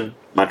Anderson,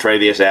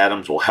 Montravius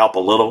Adams will help a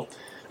little.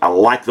 I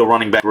like the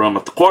running back room.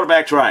 If the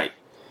quarterback's right,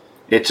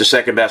 it's the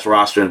second best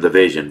roster in the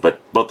division.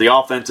 But both the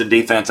offense and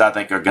defense, I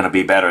think, are going to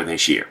be better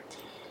this year.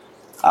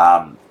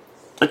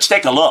 Let's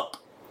take a look,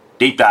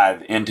 deep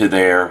dive into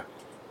their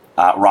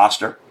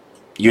roster.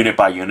 unit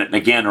by unit. And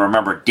again,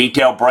 remember,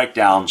 detailed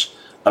breakdowns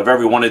of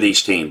every one of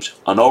these teams,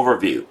 an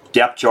overview,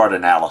 depth chart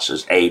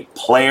analysis, a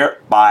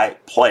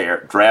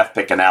player-by-player draft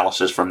pick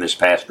analysis from this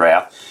past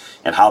draft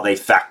and how they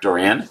factor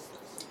in,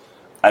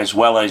 as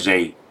well as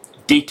a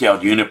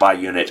detailed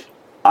unit-by-unit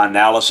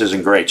analysis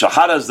and grade. So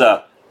how does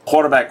the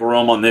quarterback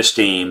room on this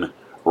team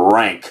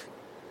rank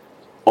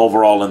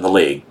overall in the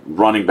league?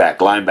 Running back,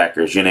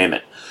 linebackers, you name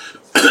it.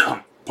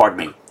 Pardon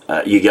me.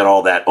 You get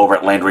all that over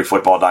at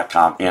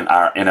LandryFootball.com in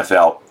our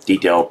NFL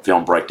detailed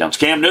film breakdowns.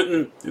 Cam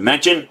Newton, you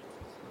mentioned,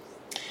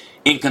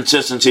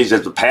 inconsistencies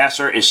as a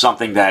passer is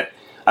something that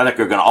I think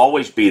are going to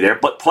always be there,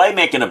 but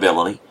playmaking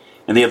ability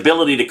and the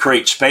ability to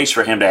create space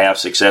for him to have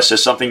success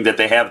is something that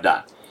they have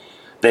done.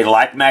 They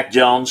like Mac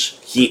Jones.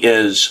 He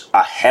is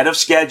ahead of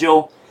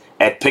schedule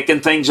at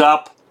picking things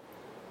up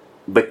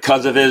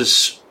because of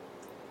his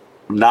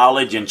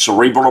knowledge and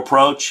cerebral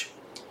approach.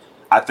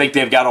 I think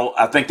they've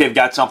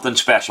got something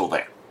special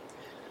there.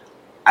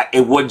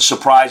 It wouldn't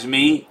surprise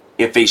me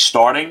if he's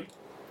starting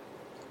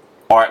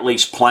or at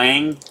least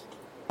playing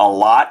a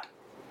lot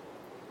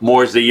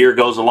more as the year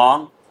goes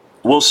along.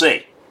 We'll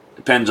see.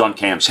 Depends on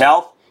Cam's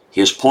health,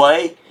 his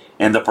play,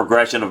 and the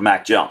progression of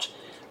Mac Jones.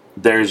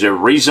 There's a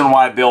reason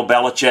why Bill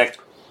Belichick,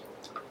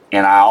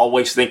 and I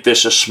always think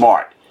this is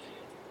smart,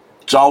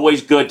 it's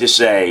always good to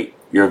say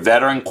your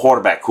veteran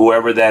quarterback,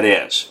 whoever that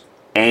is,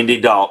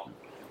 Andy Dalton,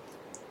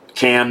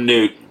 Cam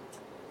Newton,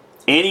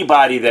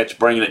 anybody that's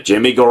bringing it,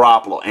 Jimmy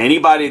Garoppolo,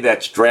 anybody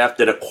that's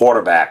drafted a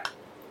quarterback,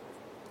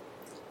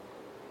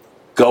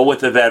 go with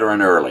the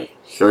veteran early.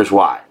 Here's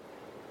why.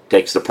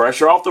 Takes the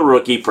pressure off the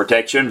rookie,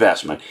 protects your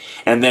investment,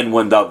 and then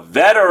when the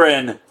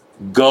veteran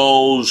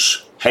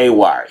goes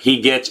haywire, he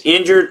gets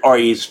injured or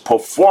his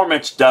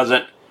performance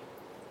doesn't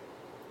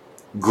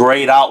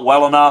grade out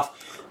well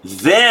enough,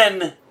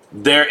 then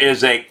there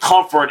is a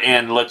comfort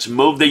in let's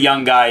move the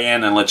young guy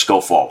in and let's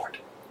go forward.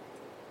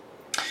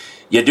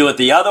 You do it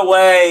the other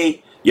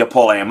way, you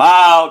pull him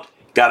out,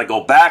 got to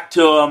go back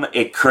to him.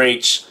 It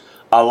creates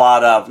a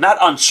lot of, not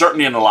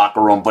uncertainty in the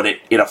locker room, but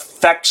it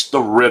affects the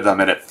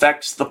rhythm, it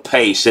affects the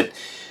pace.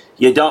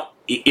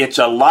 It's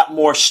a lot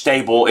more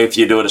stable if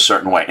you do it a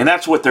certain way. And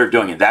that's what they're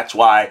doing. And that's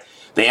why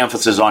the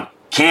emphasis on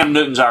Cam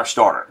Newton's our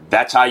starter.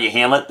 That's how you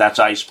handle it. That's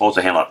how you're supposed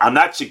to handle it. I'm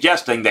not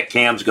suggesting that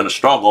Cam's going to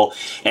struggle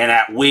and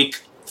at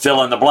week,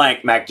 fill in the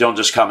blank, Mac Jones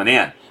is coming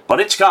in. But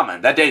it's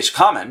coming. That day's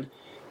coming.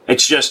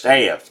 It's just,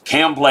 hey, if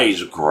Cam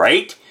plays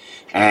great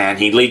and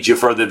he leads you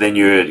further than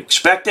you had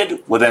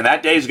expected, well, then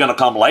that day's going to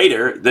come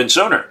later than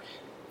sooner.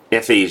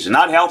 If he's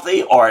not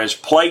healthy or his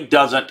play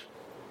doesn't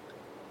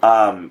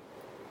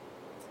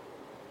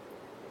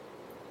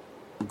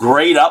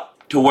grade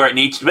up to where it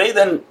needs to be,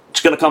 then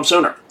it's going to come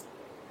sooner.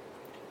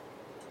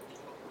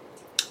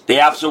 They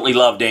absolutely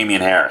love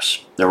Damian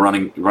Harris, their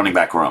running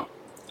back room.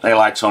 They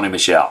like Sony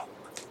Michel.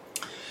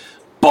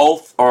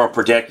 Both are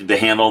projected to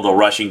handle the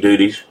rushing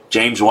duties.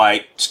 James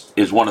White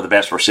is one of the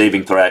best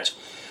receiving threats.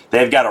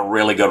 They've got a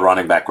really good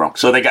running back room.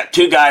 So they got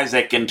two guys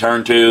that can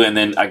turn to and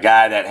then a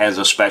guy that has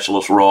a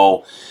specialist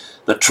role.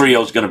 The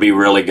trio's going to be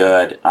really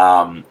good.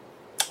 I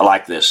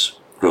like this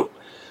group.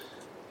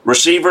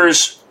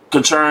 Receivers,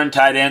 concerned,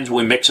 tight ends,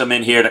 we mix them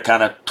in here to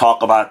kind of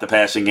talk about the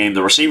passing game.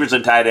 The receivers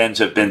and tight ends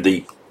have been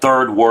the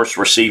third worst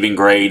receiving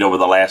grade over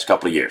the last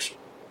couple of years.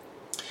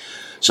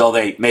 So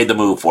they made the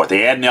move for it.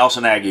 They add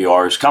Nelson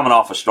Aguilar, who's coming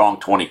off a strong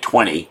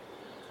 2020.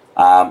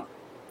 But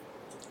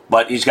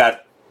he's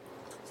got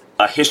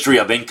a history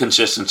of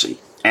inconsistency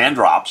and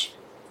drops.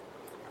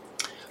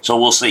 So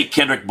we'll see.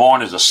 Kendrick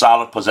Bourne is a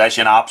solid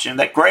possession option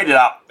that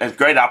has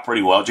graded out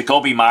pretty well.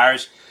 Jacoby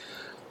Myers,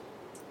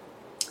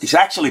 he's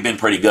actually been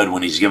pretty good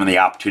when he's given the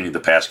opportunity the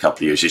past couple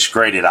of years. He's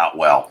graded out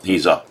well.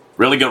 He's a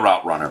really good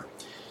route runner.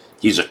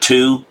 He's a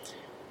 2.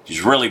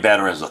 He's really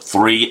better as a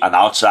 3, an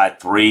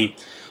outside 3.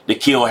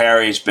 N'Keal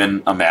Harry's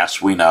been a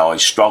mess, we know. He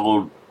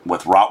struggled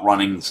with route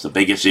running. It's the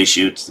biggest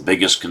issue. It's the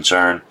biggest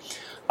concern.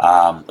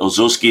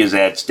 Olszewski has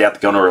had depth.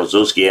 Gunnar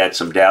Olszewski had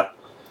some depth.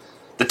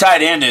 The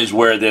tight end is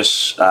where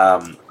this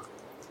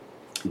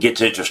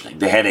gets interesting.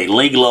 They had a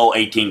league-low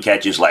 18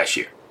 catches last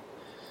year.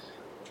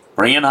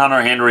 Bring in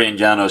Hunter Henry and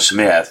Jonnu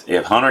Smith.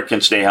 If Hunter can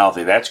stay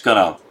healthy, they're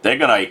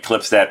gonna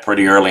eclipse that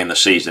pretty early in the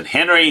season.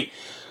 Henry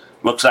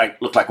looked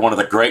like one of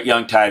the great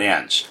young tight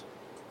ends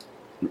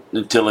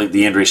until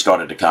the injury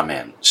started to come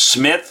in.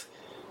 Smith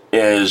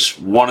is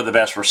one of the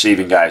best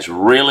receiving guys,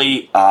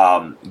 really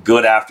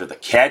good after the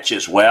catch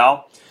as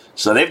well.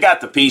 So they've got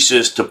the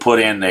pieces to put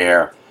in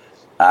there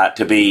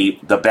to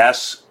be the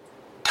best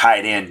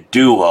tight end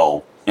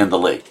duo in the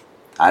league.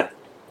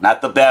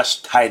 Not the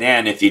best tight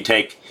end if you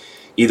take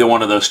either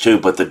one of those two,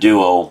 but the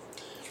duo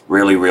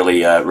really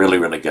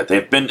good.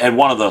 They've been at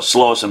one of the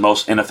slowest and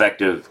most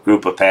ineffective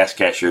group of pass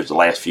catchers the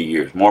last few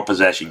years, more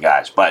possession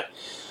guys, but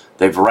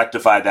they've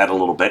rectified that a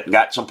little bit and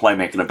got some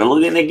playmaking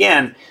ability. And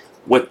again,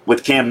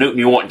 with Cam Newton,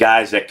 you want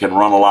guys that can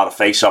run a lot of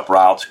face-up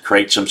routes,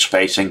 create some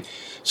spacing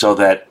so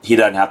that he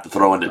doesn't have to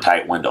throw into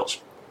tight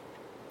windows.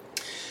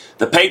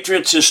 The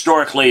Patriots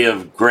historically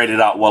have graded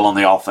out well on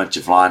the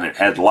offensive line. It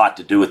had a lot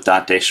to do with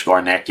Dante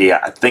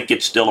Scarnecchia. I think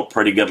it's still a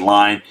pretty good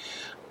line.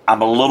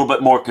 I'm a little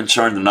bit more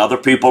concerned than other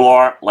people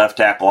are. Left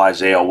tackle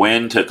Isaiah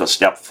Wynn took a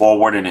step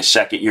forward in his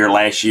second year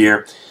last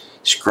year.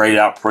 He's graded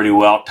out pretty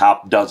well,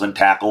 top dozen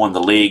tackle in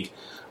the league.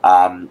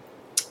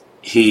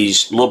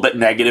 He's a little bit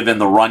negative in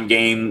the run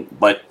game,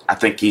 but I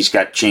think he's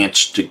got a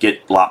chance to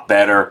get a lot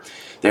better.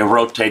 They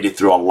rotated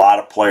through a lot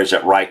of players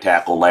at right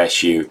tackle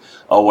last year.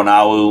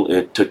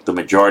 Owunawu took the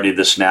majority of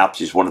the snaps.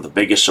 He's one of the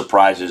biggest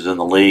surprises in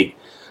the league.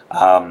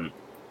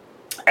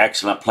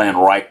 Excellent playing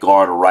right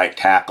guard or right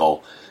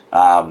tackle,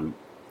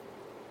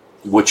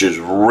 which is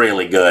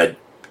really good,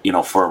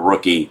 for a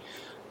rookie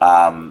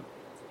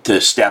to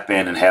step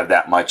in and have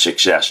that much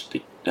success.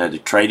 They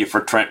traded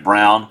for Trent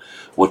Brown,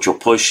 which will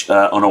push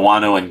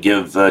Onowanu and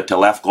give to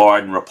left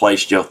guard and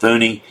replace Joe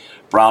Thuney.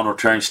 Brown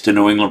returns to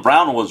New England.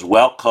 Brown was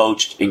well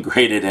coached and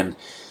graded, and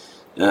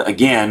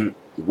again,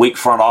 weak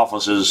front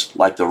offices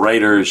like the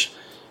Raiders,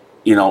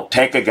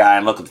 take a guy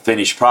and look at the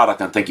finished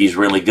product and think he's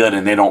really good,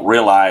 and they don't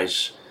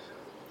realize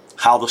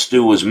how the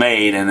stew was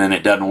made, and then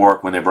it doesn't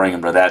work when they bring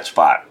him to that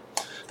spot.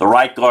 The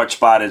right guard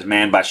spot is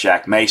manned by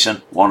Shaq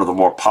Mason, one of the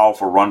more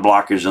powerful run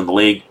blockers in the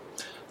league.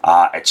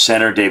 At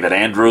center, David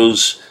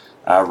Andrews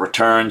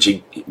returns.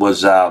 He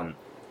was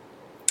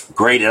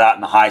graded out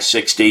in the high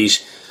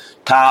 60s.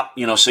 Top,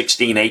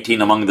 16,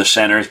 18 among the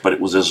centers, but it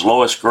was his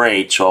lowest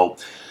grade. So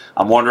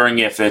I'm wondering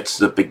if it's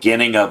the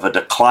beginning of a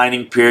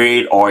declining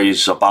period or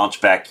is a bounce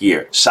back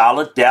year.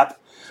 Solid depth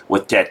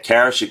with Ted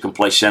Karras, who can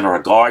play center or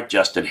guard.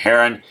 Justin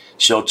Herron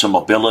showed some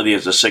ability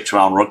as a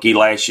 6th-round rookie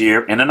last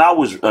year. And I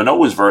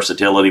know his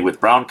versatility with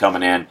Brown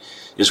coming in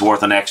is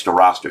worth an extra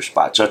roster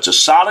spot. So it's a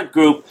solid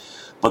group,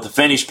 but the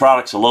finished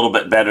product's a little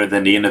bit better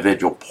than the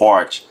individual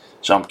parts.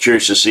 So I'm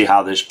curious to see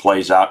how this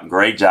plays out and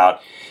grades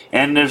out.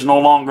 And there's no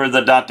longer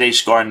the Dante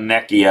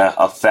Scarnecchia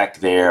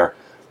effect there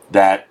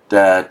that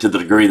to the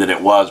degree that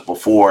it was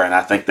before, and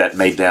I think that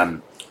made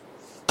them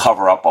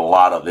cover up a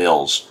lot of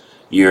ills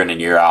year in and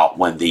year out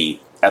when the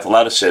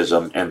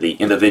athleticism and the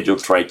individual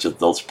traits of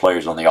those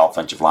players on the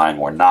offensive line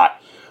were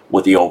not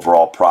what the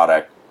overall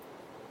product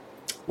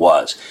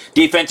was.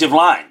 Defensive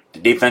line.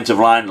 The defensive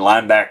line and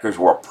linebackers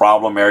were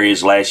problem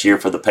areas last year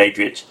for the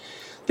Patriots.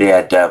 They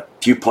had a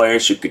few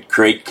players who could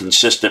create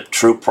consistent,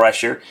 true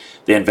pressure.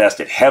 They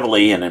invested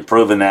heavily in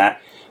improving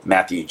that.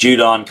 Matthew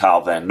Judon,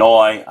 Kyle Van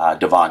Noy,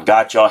 Devon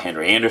Gotcha,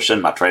 Henry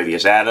Anderson,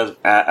 Montravius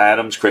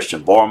Adams,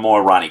 Christian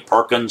Barmore, Ronnie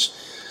Perkins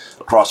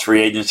across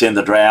free agency in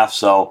the draft.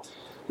 So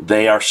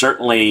they are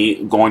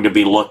certainly going to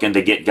be looking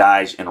to get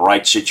guys in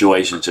right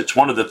situations. It's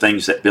one of the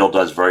things that Bill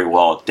does very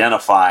well,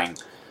 identifying,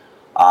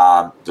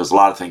 does a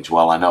lot of things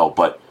well, I know,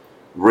 but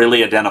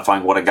really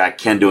identifying what a guy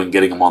can do and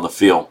getting him on the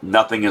field.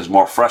 Nothing is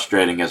more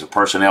frustrating as a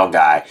personnel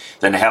guy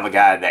than to have a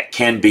guy that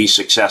can be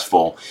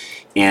successful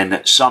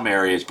in some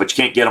areas, but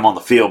you can't get him on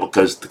the field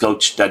because the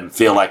coach doesn't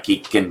feel like he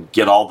can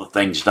get all the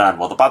things done.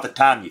 Well, about the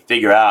time you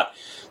figure out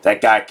that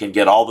guy can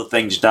get all the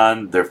things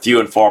done, they're few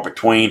and far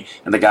between,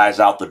 and the guy's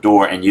out the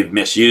door, and you've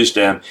misused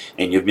him,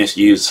 and you've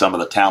misused some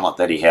of the talent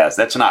that he has.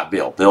 That's not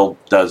Bill. Bill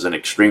does an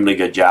extremely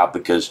good job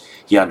because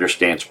he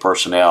understands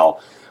personnel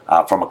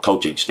from a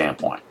coaching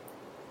standpoint.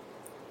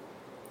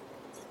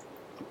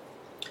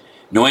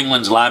 New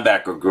England's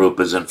linebacker group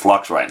is in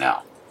flux right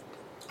now.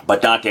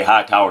 But Dante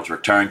Hightower's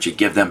return should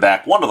give them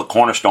back one of the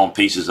cornerstone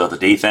pieces of the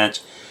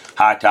defense.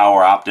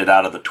 Hightower opted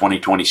out of the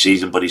 2020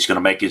 season, but he's going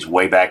to make his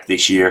way back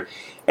this year,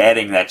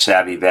 adding that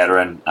savvy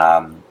veteran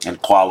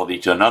and quality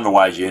to an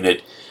otherwise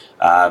unit,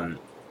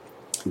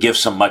 gives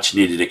some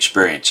much-needed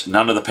experience.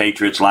 None of the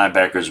Patriots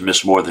linebackers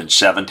missed more than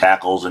 7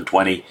 tackles in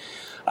 20.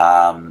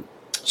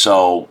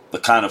 So the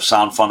kind of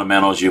sound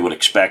fundamentals you would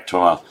expect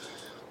from a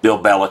Bill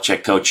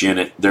Belichick coach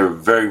unit, they're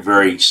very,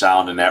 very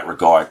sound in that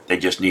regard. They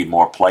just need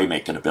more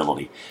playmaking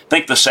ability. I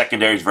think the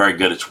secondary is very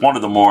good. It's one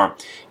of the more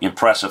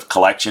impressive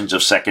collections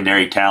of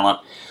secondary talent,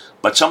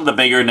 but some of the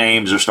bigger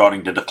names are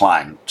starting to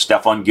decline.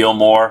 Stephon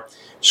Gilmore,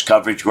 his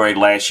coverage grade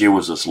last year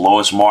was his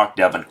lowest mark.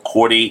 Devin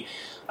Cordy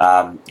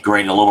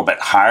graded a little bit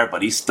higher,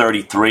 but he's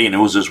 33, and it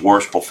was his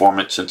worst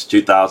performance since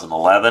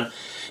 2011.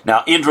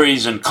 Now,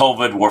 injuries and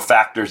COVID were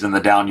factors in the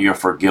down year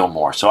for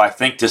Gilmore. So I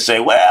think to say,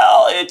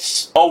 well,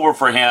 it's over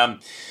for him,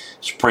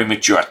 it's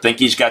premature. I think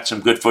he's got some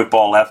good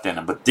football left in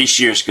him, but this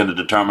year is going to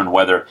determine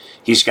whether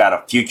he's got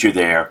a future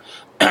there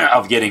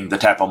of getting the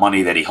type of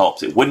money that he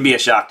hopes. It wouldn't be a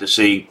shock to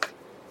see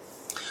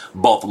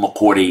both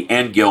McCourty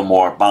and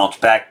Gilmore bounce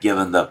back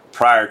given the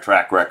prior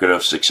track record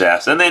of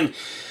success. And then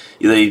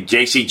the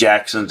J.C.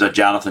 Jacksons, the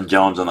Jonathan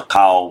Jones, and the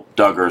Kyle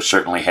Duggars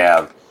certainly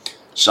have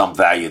some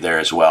value there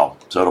as well.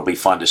 So it'll be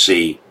fun to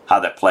see how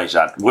that plays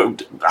out.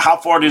 How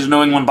far does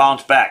New England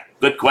bounce back?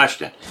 Good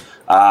question.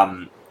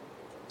 Can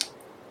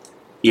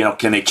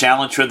they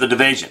challenge for the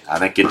division? I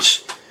think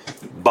it's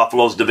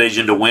Buffalo's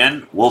division to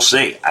win. We'll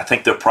see. I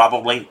think they're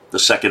probably the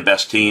second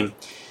best team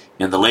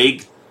in the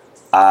league,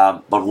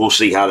 but we'll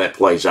see how that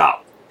plays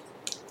out.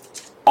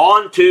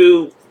 On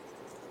to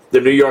the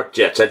New York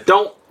Jets. I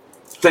don't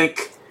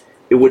think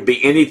it would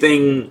be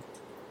anything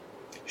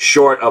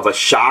short of a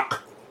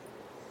shock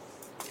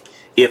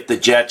if the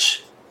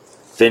Jets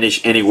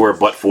finish anywhere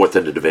but fourth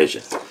in the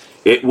division.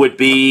 It would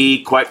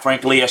be, quite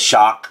frankly, a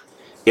shock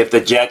if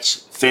the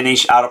Jets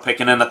finish out of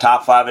picking in the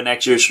top 5 in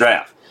next year's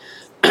draft.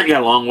 You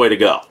got a long way to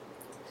go.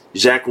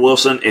 Zach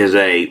Wilson is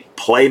a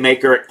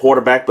playmaker at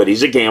quarterback, but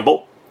he's a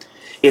gamble.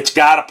 It's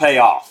got to pay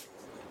off.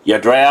 You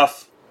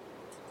draft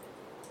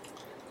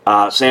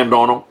Sam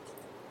Darnold,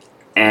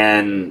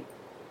 and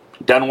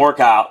it doesn't work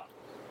out.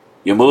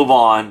 You move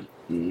on.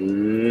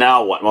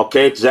 Now what?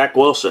 Okay, it's Zach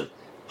Wilson.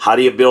 How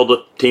do you build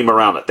a team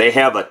around it? They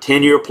have a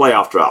 10-year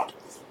playoff drought.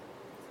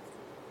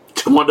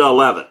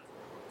 1-11.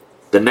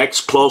 The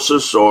next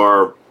closest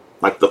are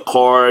like the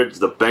Cards,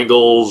 the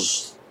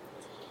Bengals.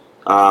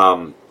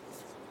 They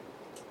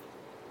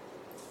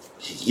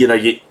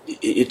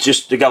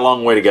got a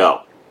long way to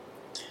go.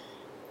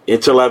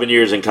 It's 11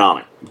 years and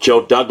counting.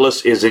 Joe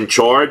Douglas is in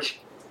charge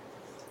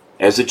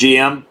as a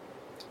GM.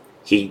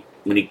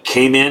 When he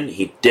came in,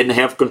 he didn't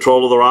have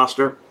control of the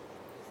roster.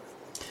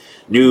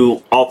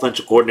 New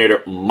offensive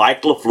coordinator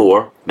Mike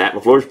LaFleur, Matt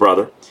LaFleur's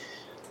brother,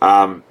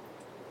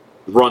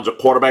 runs a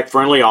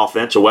quarterback-friendly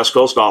offense, a West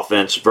Coast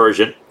offense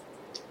version.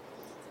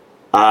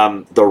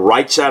 The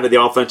right side of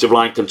the offensive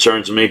line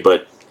concerns me,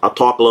 but I'll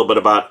talk a little bit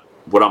about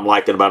what I'm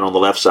liking about on the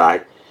left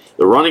side.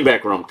 The running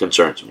back room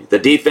concerns me. The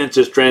defense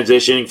is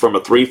transitioning from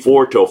a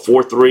 3-4 to a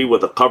 4-3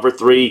 with a cover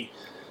 3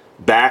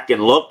 back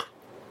and look.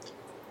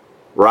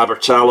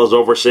 Robert Saleh is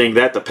overseeing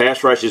that. The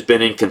pass rush has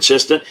been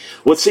inconsistent.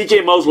 With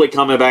C.J. Mosley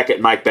coming back at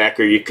Mike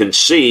Backer, you can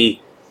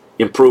see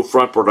improved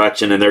front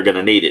production, and they're going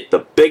to need it.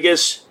 The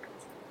biggest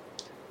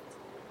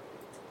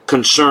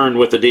concern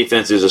with the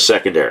defense is the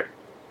secondary.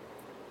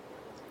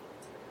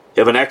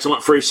 You have an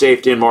excellent free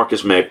safety in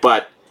Marcus May,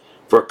 but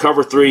for a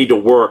cover 3 to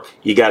work,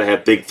 you got to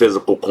have big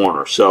physical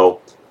corners.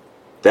 So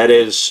that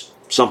is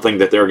something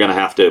that they're going to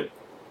have to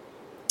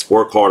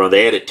work hard on.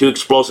 They added 2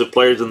 explosive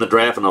players in the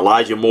draft, and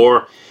Elijah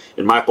Moore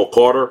and Michael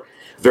Carter.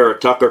 Vera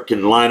Tucker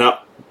can line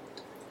up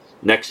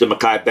next to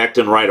Mekhi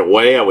Becton right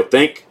away, I would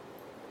think.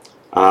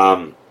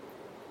 It's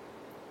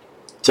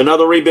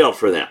another rebuild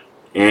for them,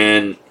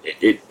 and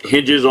it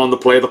hinges on the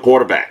play of the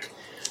quarterback.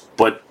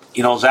 But,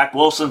 Zach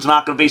Wilson's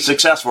not going to be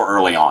successful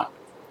early on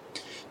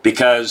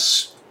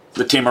because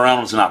the team around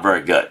him is not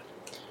very good.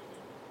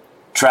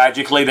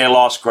 Tragically, they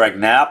lost Greg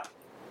Knapp,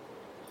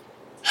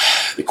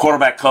 the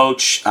quarterback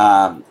coach,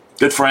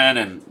 good friend,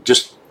 and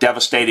just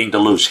devastating to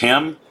lose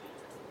him.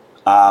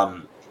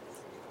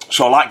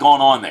 So a lot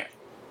going on there.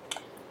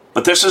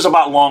 But this is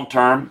about long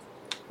term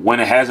when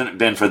it hasn't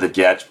been for the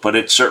Jets, but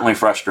it's certainly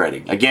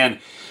frustrating. Again,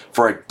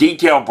 for a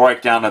detailed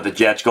breakdown of the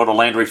Jets, go to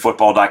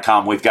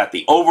LandryFootball.com. We've got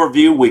the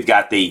overview, we've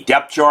got the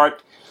depth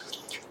chart,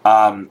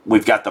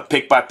 we've got the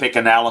pick-by-pick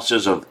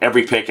analysis of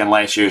every pick in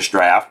last year's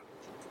draft,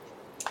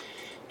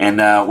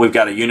 and we've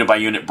got a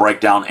unit-by-unit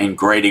breakdown and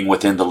grading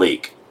within the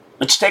league.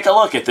 Let's take a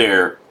look at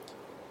their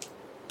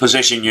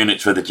position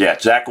units for the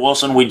Jets. Zach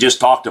Wilson, we just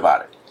talked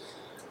about it.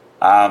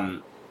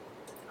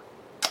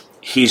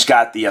 He's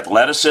got the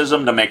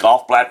athleticism to make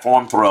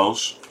off-platform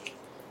throws.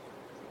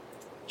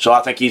 So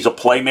I think he's a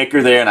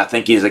playmaker there, and I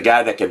think he's a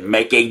guy that can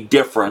make a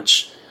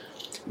difference.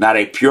 Not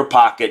a pure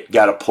pocket,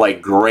 got to play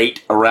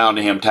great around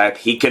him type.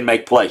 He can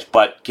make plays,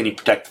 but can he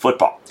protect the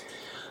football?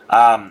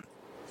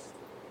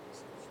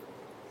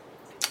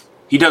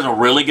 He does a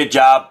really good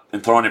job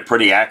in throwing it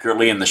pretty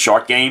accurately in the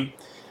short game.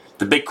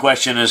 The big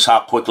question is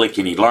how quickly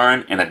can he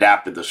learn and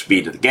adapt to the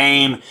speed of the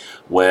game.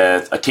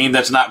 With a team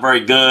that's not very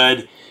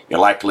good, you're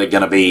likely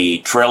going to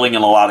be trailing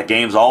in a lot of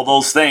games. All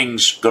those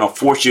things going to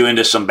force you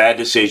into some bad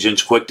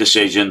decisions, quick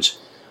decisions,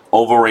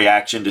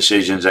 overreaction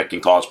decisions that can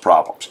cause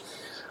problems.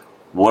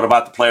 What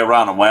about the play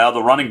around him? Well,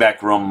 the running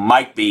back room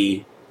might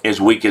be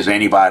as weak as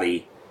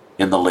anybody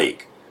in the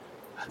league.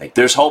 I think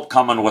there's hope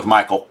coming with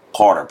Michael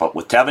Carter, but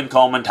with Tevin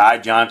Coleman, Ty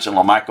Johnson,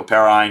 LaMichael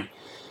Perrine,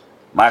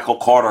 Michael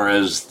Carter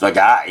is the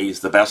guy.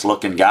 He's the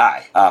best-looking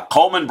guy.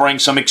 Coleman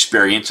brings some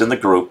experience in the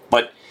group,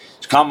 but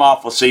he's come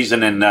off a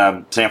season in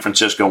San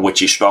Francisco in which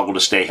he struggled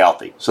to stay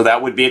healthy. So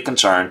that would be a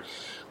concern.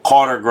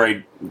 Carter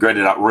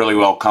graded out really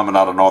well coming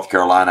out of North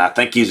Carolina. I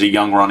think he's a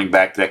young running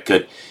back that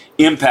could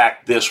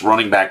impact this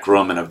running back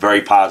room in a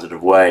very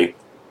positive way.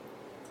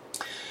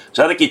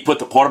 So I think he'd put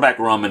the quarterback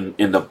room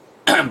in the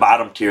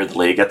bottom tier of the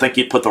league. I think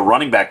he'd put the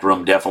running back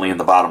room definitely in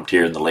the bottom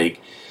tier in the league.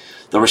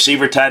 The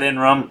receiver tight end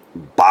room,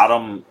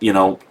 bottom,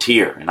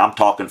 tier. And I'm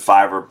talking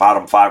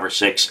bottom 5 or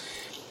 6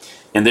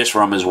 in this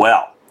room as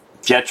well.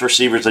 Jets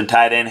receivers and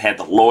tight end had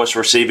the lowest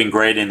receiving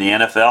grade in the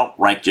NFL,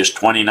 ranked just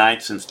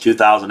 29th since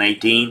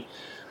 2018.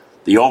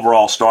 The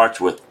overall starts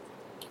with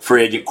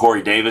free agent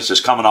Corey Davis is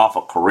coming off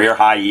a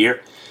career-high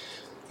year.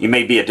 He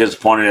may be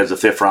disappointed as a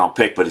 5th-round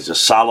pick, but he's a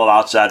solid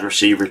outside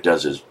receiver,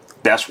 does his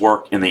best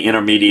work in the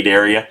intermediate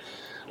area.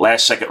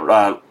 Last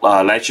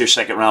year's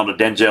second round of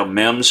Denzel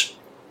Mims.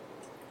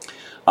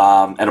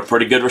 And a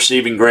pretty good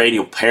receiving grade.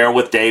 He'll pair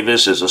with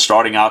Davis as a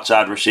starting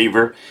outside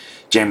receiver.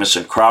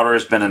 Jamison Crowder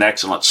has been an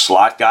excellent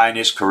slot guy in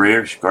his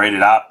career. He's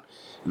graded out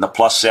in the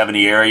plus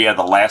 70 area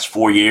the last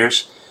 4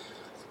 years.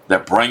 They're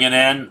bringing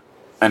in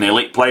an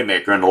elite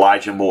playmaker in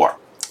Elijah Moore.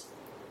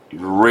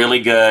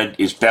 Really good.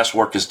 His best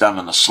work is done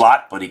in the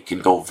slot, but he can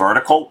go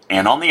vertical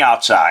and on the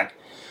outside.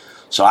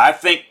 So I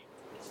think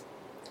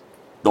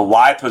the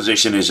Y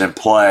position is in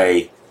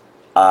play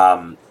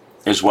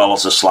as well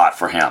as the slot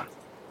for him.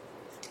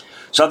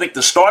 So I think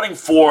the starting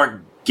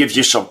four gives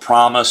you some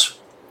promise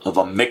of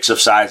a mix of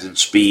size and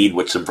speed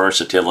with some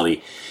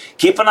versatility.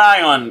 Keep an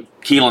eye on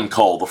Keelan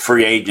Cole, the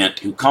free agent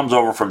who comes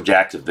over from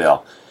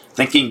Jacksonville.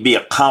 Think he can be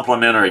a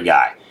complimentary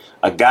guy,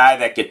 a guy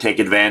that could take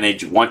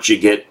advantage once you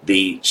get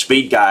the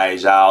speed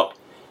guys out.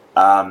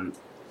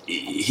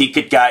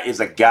 Is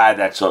a guy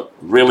that's a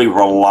really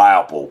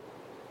reliable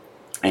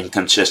and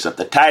consistent.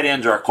 The tight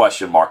ends are a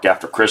question mark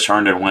after Chris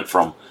Herndon went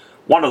from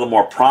one of the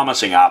more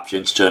promising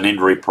options to an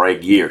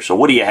injury-plagued year. So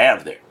what do you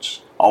have there?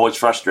 It's always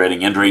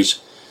frustrating.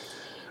 Injuries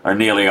are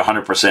nearly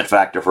 100%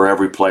 factor for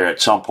every player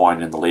at some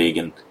point in the league,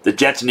 and the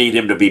Jets need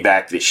him to be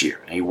back this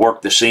year. He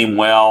worked the seam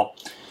well.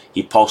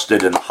 He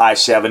posted in the high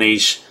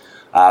 70s.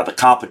 The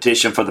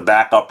competition for the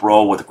backup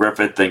role with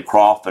Griffith and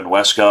Croft and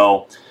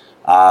Wesco.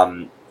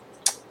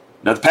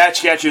 Now, the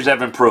pass catchers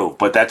have improved,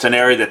 but that's an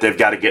area that they've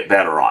got to get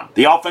better on.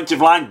 The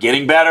offensive line,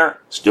 getting better,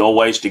 still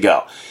ways to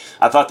go.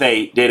 I thought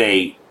they did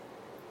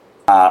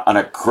an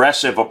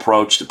aggressive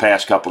approach the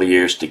past couple of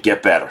years to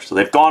get better. So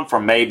they've gone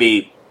from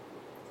maybe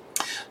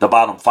the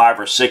bottom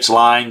 5 or 6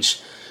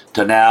 lines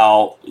to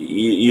now,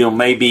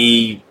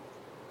 maybe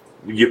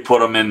you put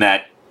them in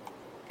that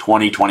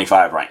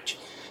 20-25 range.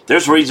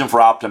 There's reason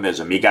for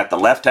optimism. You got the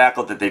left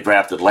tackle that they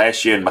drafted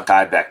last year in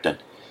Mekhi Becton.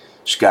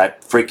 He's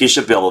got freakish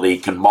ability,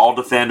 can maul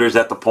defenders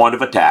at the point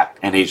of attack,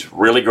 and he's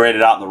really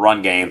graded out in the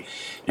run game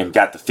and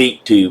got the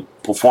feet to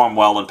perform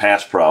well in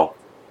pass pro.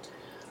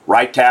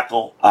 Right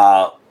tackle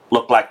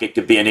looked like it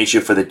could be an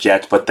issue for the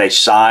Jets, but they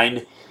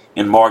signed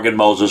in Morgan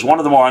Moses, one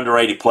of the more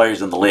underrated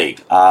players in the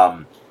league.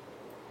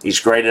 He's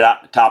graded out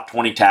in the top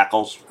 20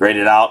 tackles,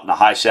 graded out in the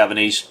high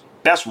 70s.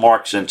 Best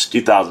mark since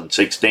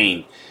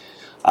 2016.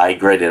 He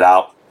graded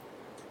out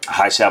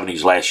high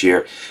 70s last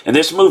year. And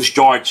this moves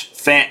George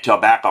Fant to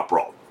a backup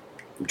role.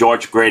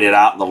 George graded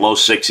out in the low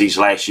 60s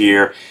last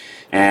year.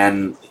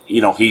 And,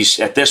 he's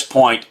at this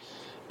point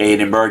an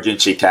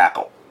emergency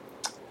tackle.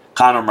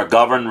 Connor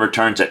McGovern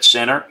returns at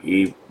center.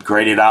 He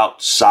graded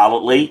out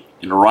solidly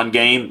in the run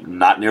game,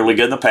 not nearly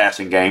good in the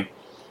passing game.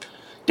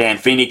 Dan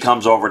Feeney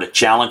comes over to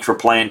challenge for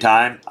playing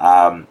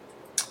time.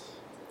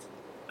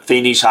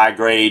 Feeney's high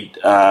grade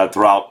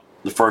throughout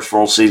the first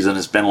full season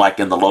has been like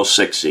in the low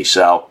 60s,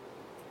 so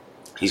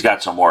he's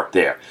got some work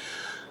there.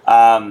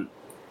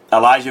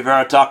 Elijah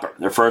Vera Tucker,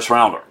 their first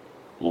rounder,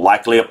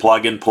 likely a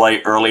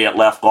plug-and-play early at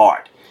left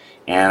guard,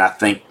 and I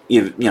think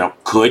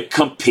could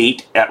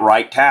compete at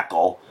right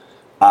tackle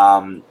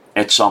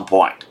at some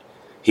point.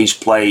 He's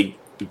played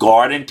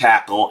guard and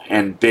tackle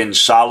and been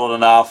solid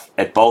enough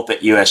at both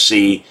at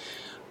USC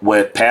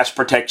with pass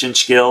protection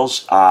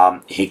skills.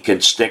 He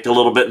can stick a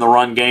little bit in the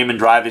run game and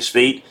drive his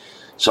feet.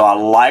 So I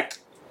like,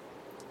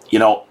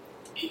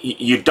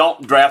 you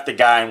don't draft a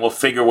guy and we'll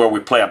figure where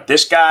we play him.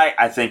 This guy,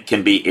 I think,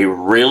 can be a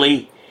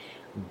really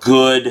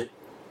good,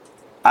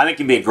 I think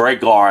can be a great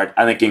guard.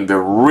 I think he can be a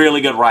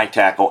really good right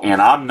tackle,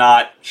 and I'm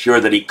not sure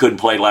that he couldn't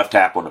play left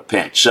tackle in a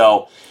pinch.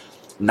 So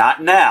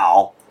not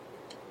now,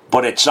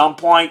 but at some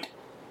point,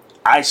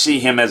 I see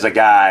him as a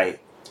guy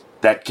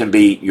that can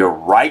be your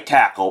right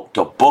tackle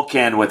to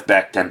bookend with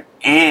Becton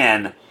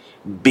and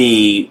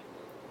be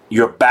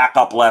your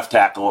backup left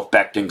tackle if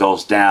Becton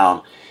goes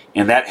down.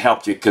 And that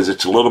helps you because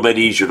it's a little bit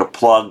easier to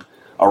plug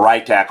a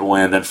right tackle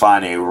in than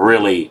find a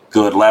really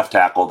good left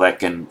tackle that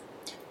can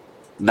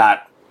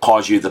not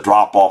cause you the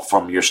drop-off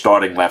from your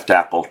starting left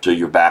tackle to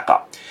your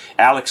backup.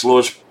 Alex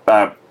Lewis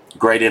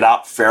graded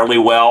out fairly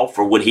well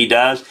for what he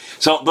does.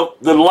 So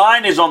the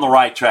line is on the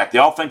right track.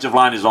 The offensive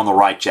line is on the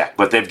right track.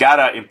 But they've got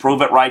to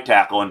improve at right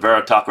tackle, and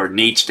Vera Tucker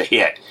needs to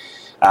hit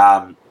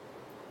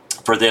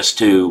for this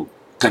to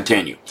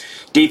continue.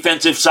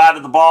 Defensive side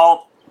of the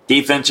ball,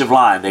 defensive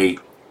line. They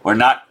were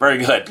not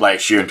very good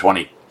last year in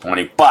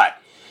 2020, but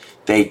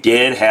they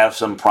did have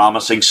some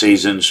promising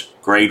seasons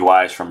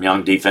grade-wise from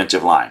young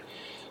defensive line,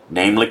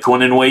 namely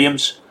Quinnen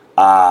Williams,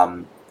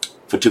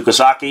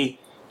 Fatukasaki,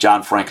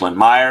 John Franklin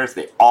Myers.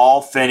 They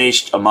all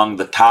finished among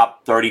the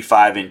top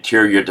 35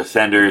 interior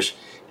defenders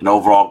in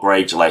overall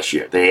grades last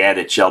year. They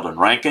added Sheldon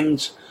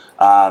Rankins,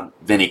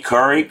 Vinnie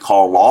Curry,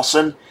 Carl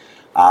Lawson.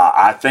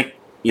 I think,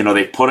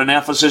 they put an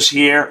emphasis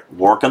here,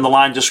 working the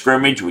lines of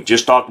scrimmage. We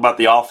just talked about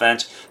the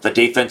offense. The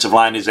defensive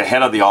line is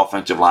ahead of the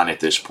offensive line at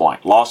this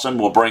point. Lawson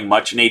will bring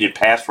much-needed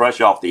pass rush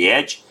off the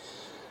edge.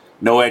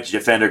 No edge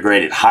defender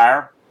graded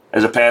higher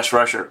as a pass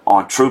rusher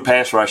on true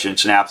pass rushing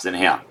snaps than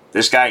him.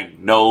 This guy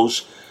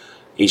knows.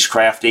 He's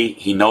crafty.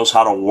 He knows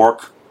how to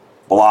work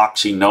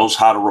blocks. He knows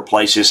how to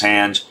replace his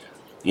hands.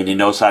 And he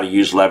knows how to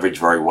use leverage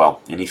very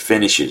well. And he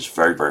finishes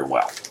very, very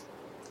well.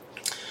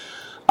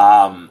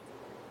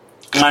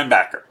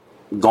 Linebacker.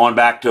 Going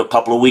back to a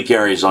couple of weak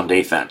areas on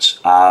defense.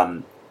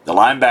 The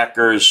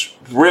linebackers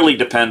really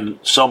depend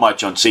so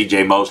much on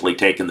C.J. Mosley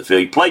taking the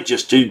field. He played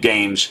just 2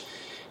 games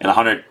in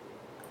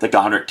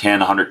 110,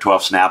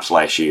 112 snaps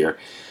last year.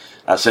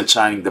 Since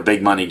signing the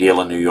big money deal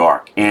in New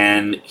York.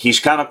 And he's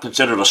kind of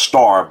considered a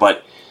star,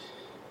 but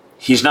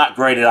he's not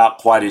graded out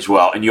quite as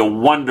well. And you'll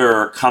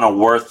wonder kind of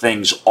where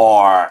things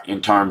are in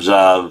terms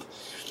of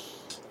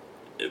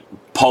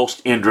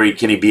post-injury,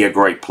 can he be a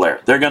great player?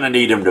 They're going to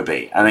need him to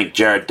be. I think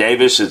Jarrad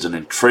Davis is an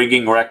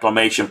intriguing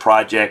reclamation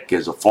project,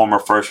 is a former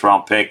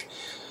first-round pick,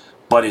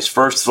 but his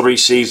first 3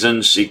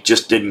 seasons, he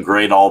just didn't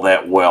grade all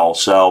that well.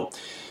 So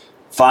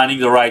finding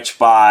the right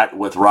spot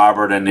with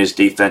Robert and his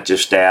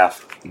defensive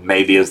staff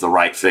maybe is the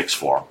right fix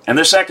for him. And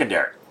the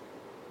secondary,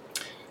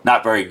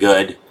 not very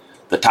good.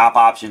 The top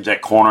options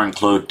at corner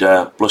include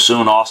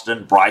Blasoon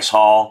Austin, Bryce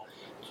Hall,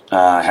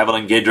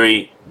 Evelyn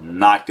Guidry,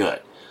 not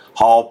good.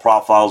 Hall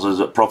profiles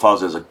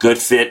as a good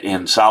fit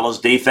in Salah's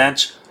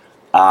defense.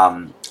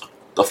 A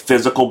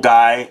physical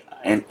guy,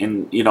 and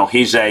you know,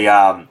 he's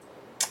a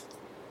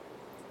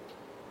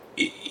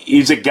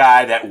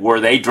guy that where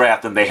they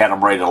drafted him, they had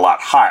him rated a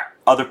lot higher.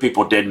 Other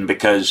people didn't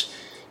because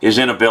his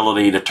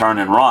inability to turn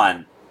and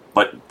run,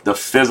 but the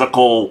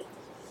physical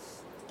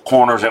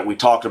corners that we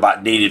talked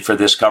about needed for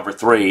this cover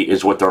 3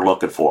 is what they're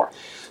looking for.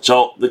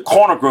 So the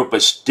corner group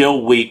is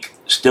still weak,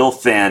 still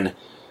thin.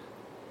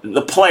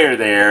 The player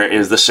there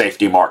is the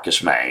safety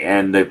Marcus May,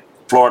 and the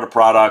Florida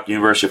product,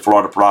 University of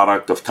Florida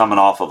product of coming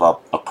off of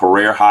a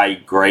career high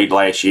grade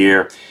last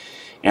year,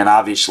 and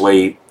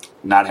obviously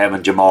not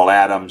having Jamal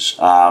Adams.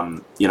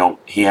 You know,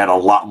 he had a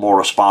lot more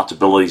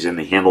responsibilities and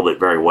he handled it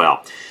very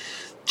well.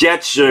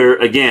 Jets are,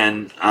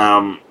 again,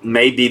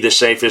 may be the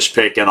safest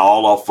pick in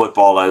all of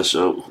football as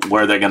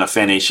where they're going to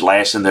finish,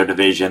 last in their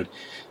division,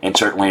 and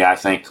certainly I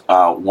think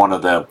one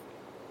of the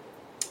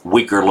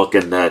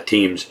weaker-looking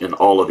teams in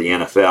all of the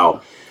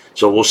NFL.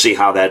 So we'll see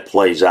how that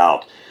plays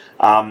out.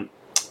 Want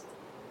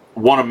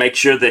to make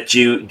sure that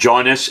you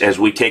join us as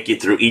we take you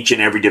through each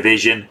and every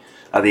division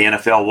of the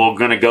NFL. We're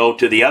going to go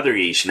to the other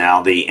East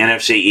now, the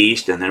NFC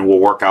East, and then we'll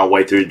work our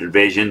way through the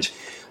divisions.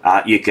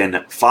 You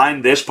can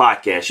find this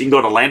podcast. You can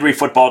go to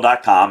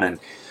LandryFootball.com and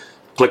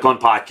click on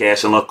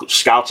podcast and look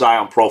Scout's Eye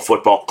on Pro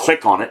Football.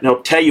 Click on it, and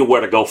it'll tell you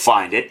where to go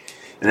find it.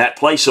 And that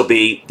place will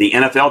be the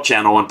NFL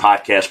channel on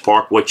Podcast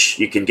Park, which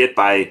you can get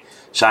by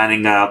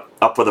signing up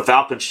for the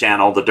Falcons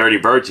channel, the Dirty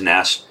Bird's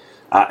Nest,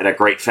 at our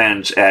great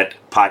friends at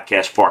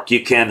Podcast Park.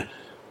 You can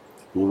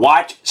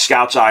watch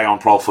Scout's Eye on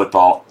Pro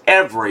Football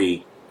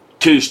every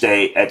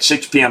Tuesday at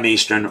 6 p.m.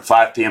 Eastern,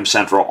 5 p.m.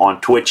 Central on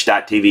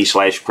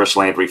twitch.tv/Chris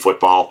Landry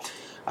Football.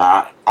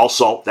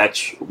 Also,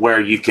 that's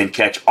where you can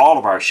catch all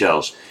of our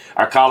shows.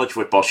 Our college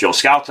football show,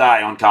 Scout's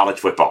Eye on College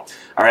Football.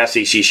 Our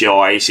SEC show,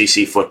 our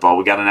ACC football.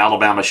 We got an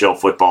Alabama show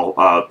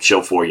football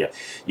show for you.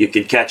 You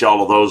can catch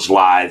all of those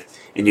live,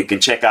 and you can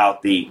check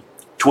out the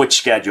Twitch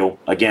schedule,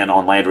 again,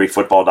 on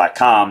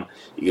LandryFootball.com.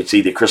 You can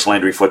see the Chris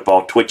Landry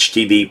Football Twitch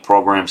TV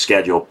program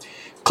schedule.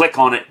 Click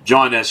on it.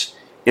 Join us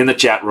in the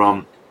chat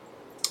room.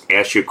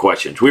 Ask your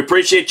questions. We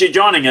appreciate you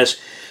joining us.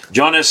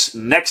 Join us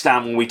next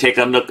time when we take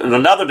a look at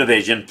another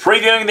division,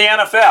 previewing the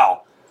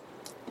NFL.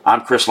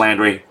 I'm Chris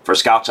Landry for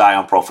Scout's Eye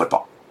on Pro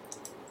Football.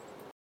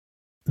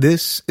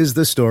 This is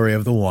the story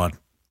of the one.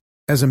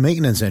 As a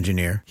maintenance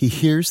engineer, he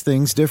hears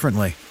things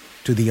differently.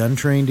 To the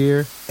untrained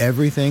ear,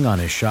 everything on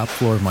his shop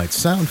floor might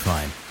sound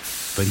fine,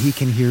 but he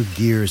can hear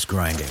gears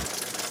grinding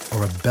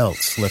or a belt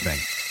slipping.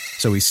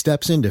 So he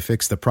steps in to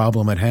fix the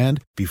problem at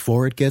hand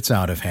before it gets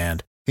out of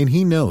hand. And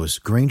he knows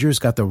Grainger's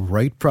got the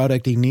right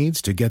product he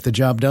needs to get the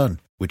job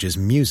done, which is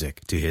music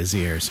to his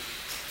ears.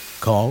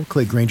 Call,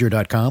 click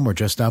Grainger.com, or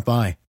just stop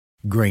by.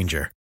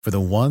 Grainger, for the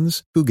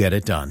ones who get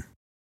it done.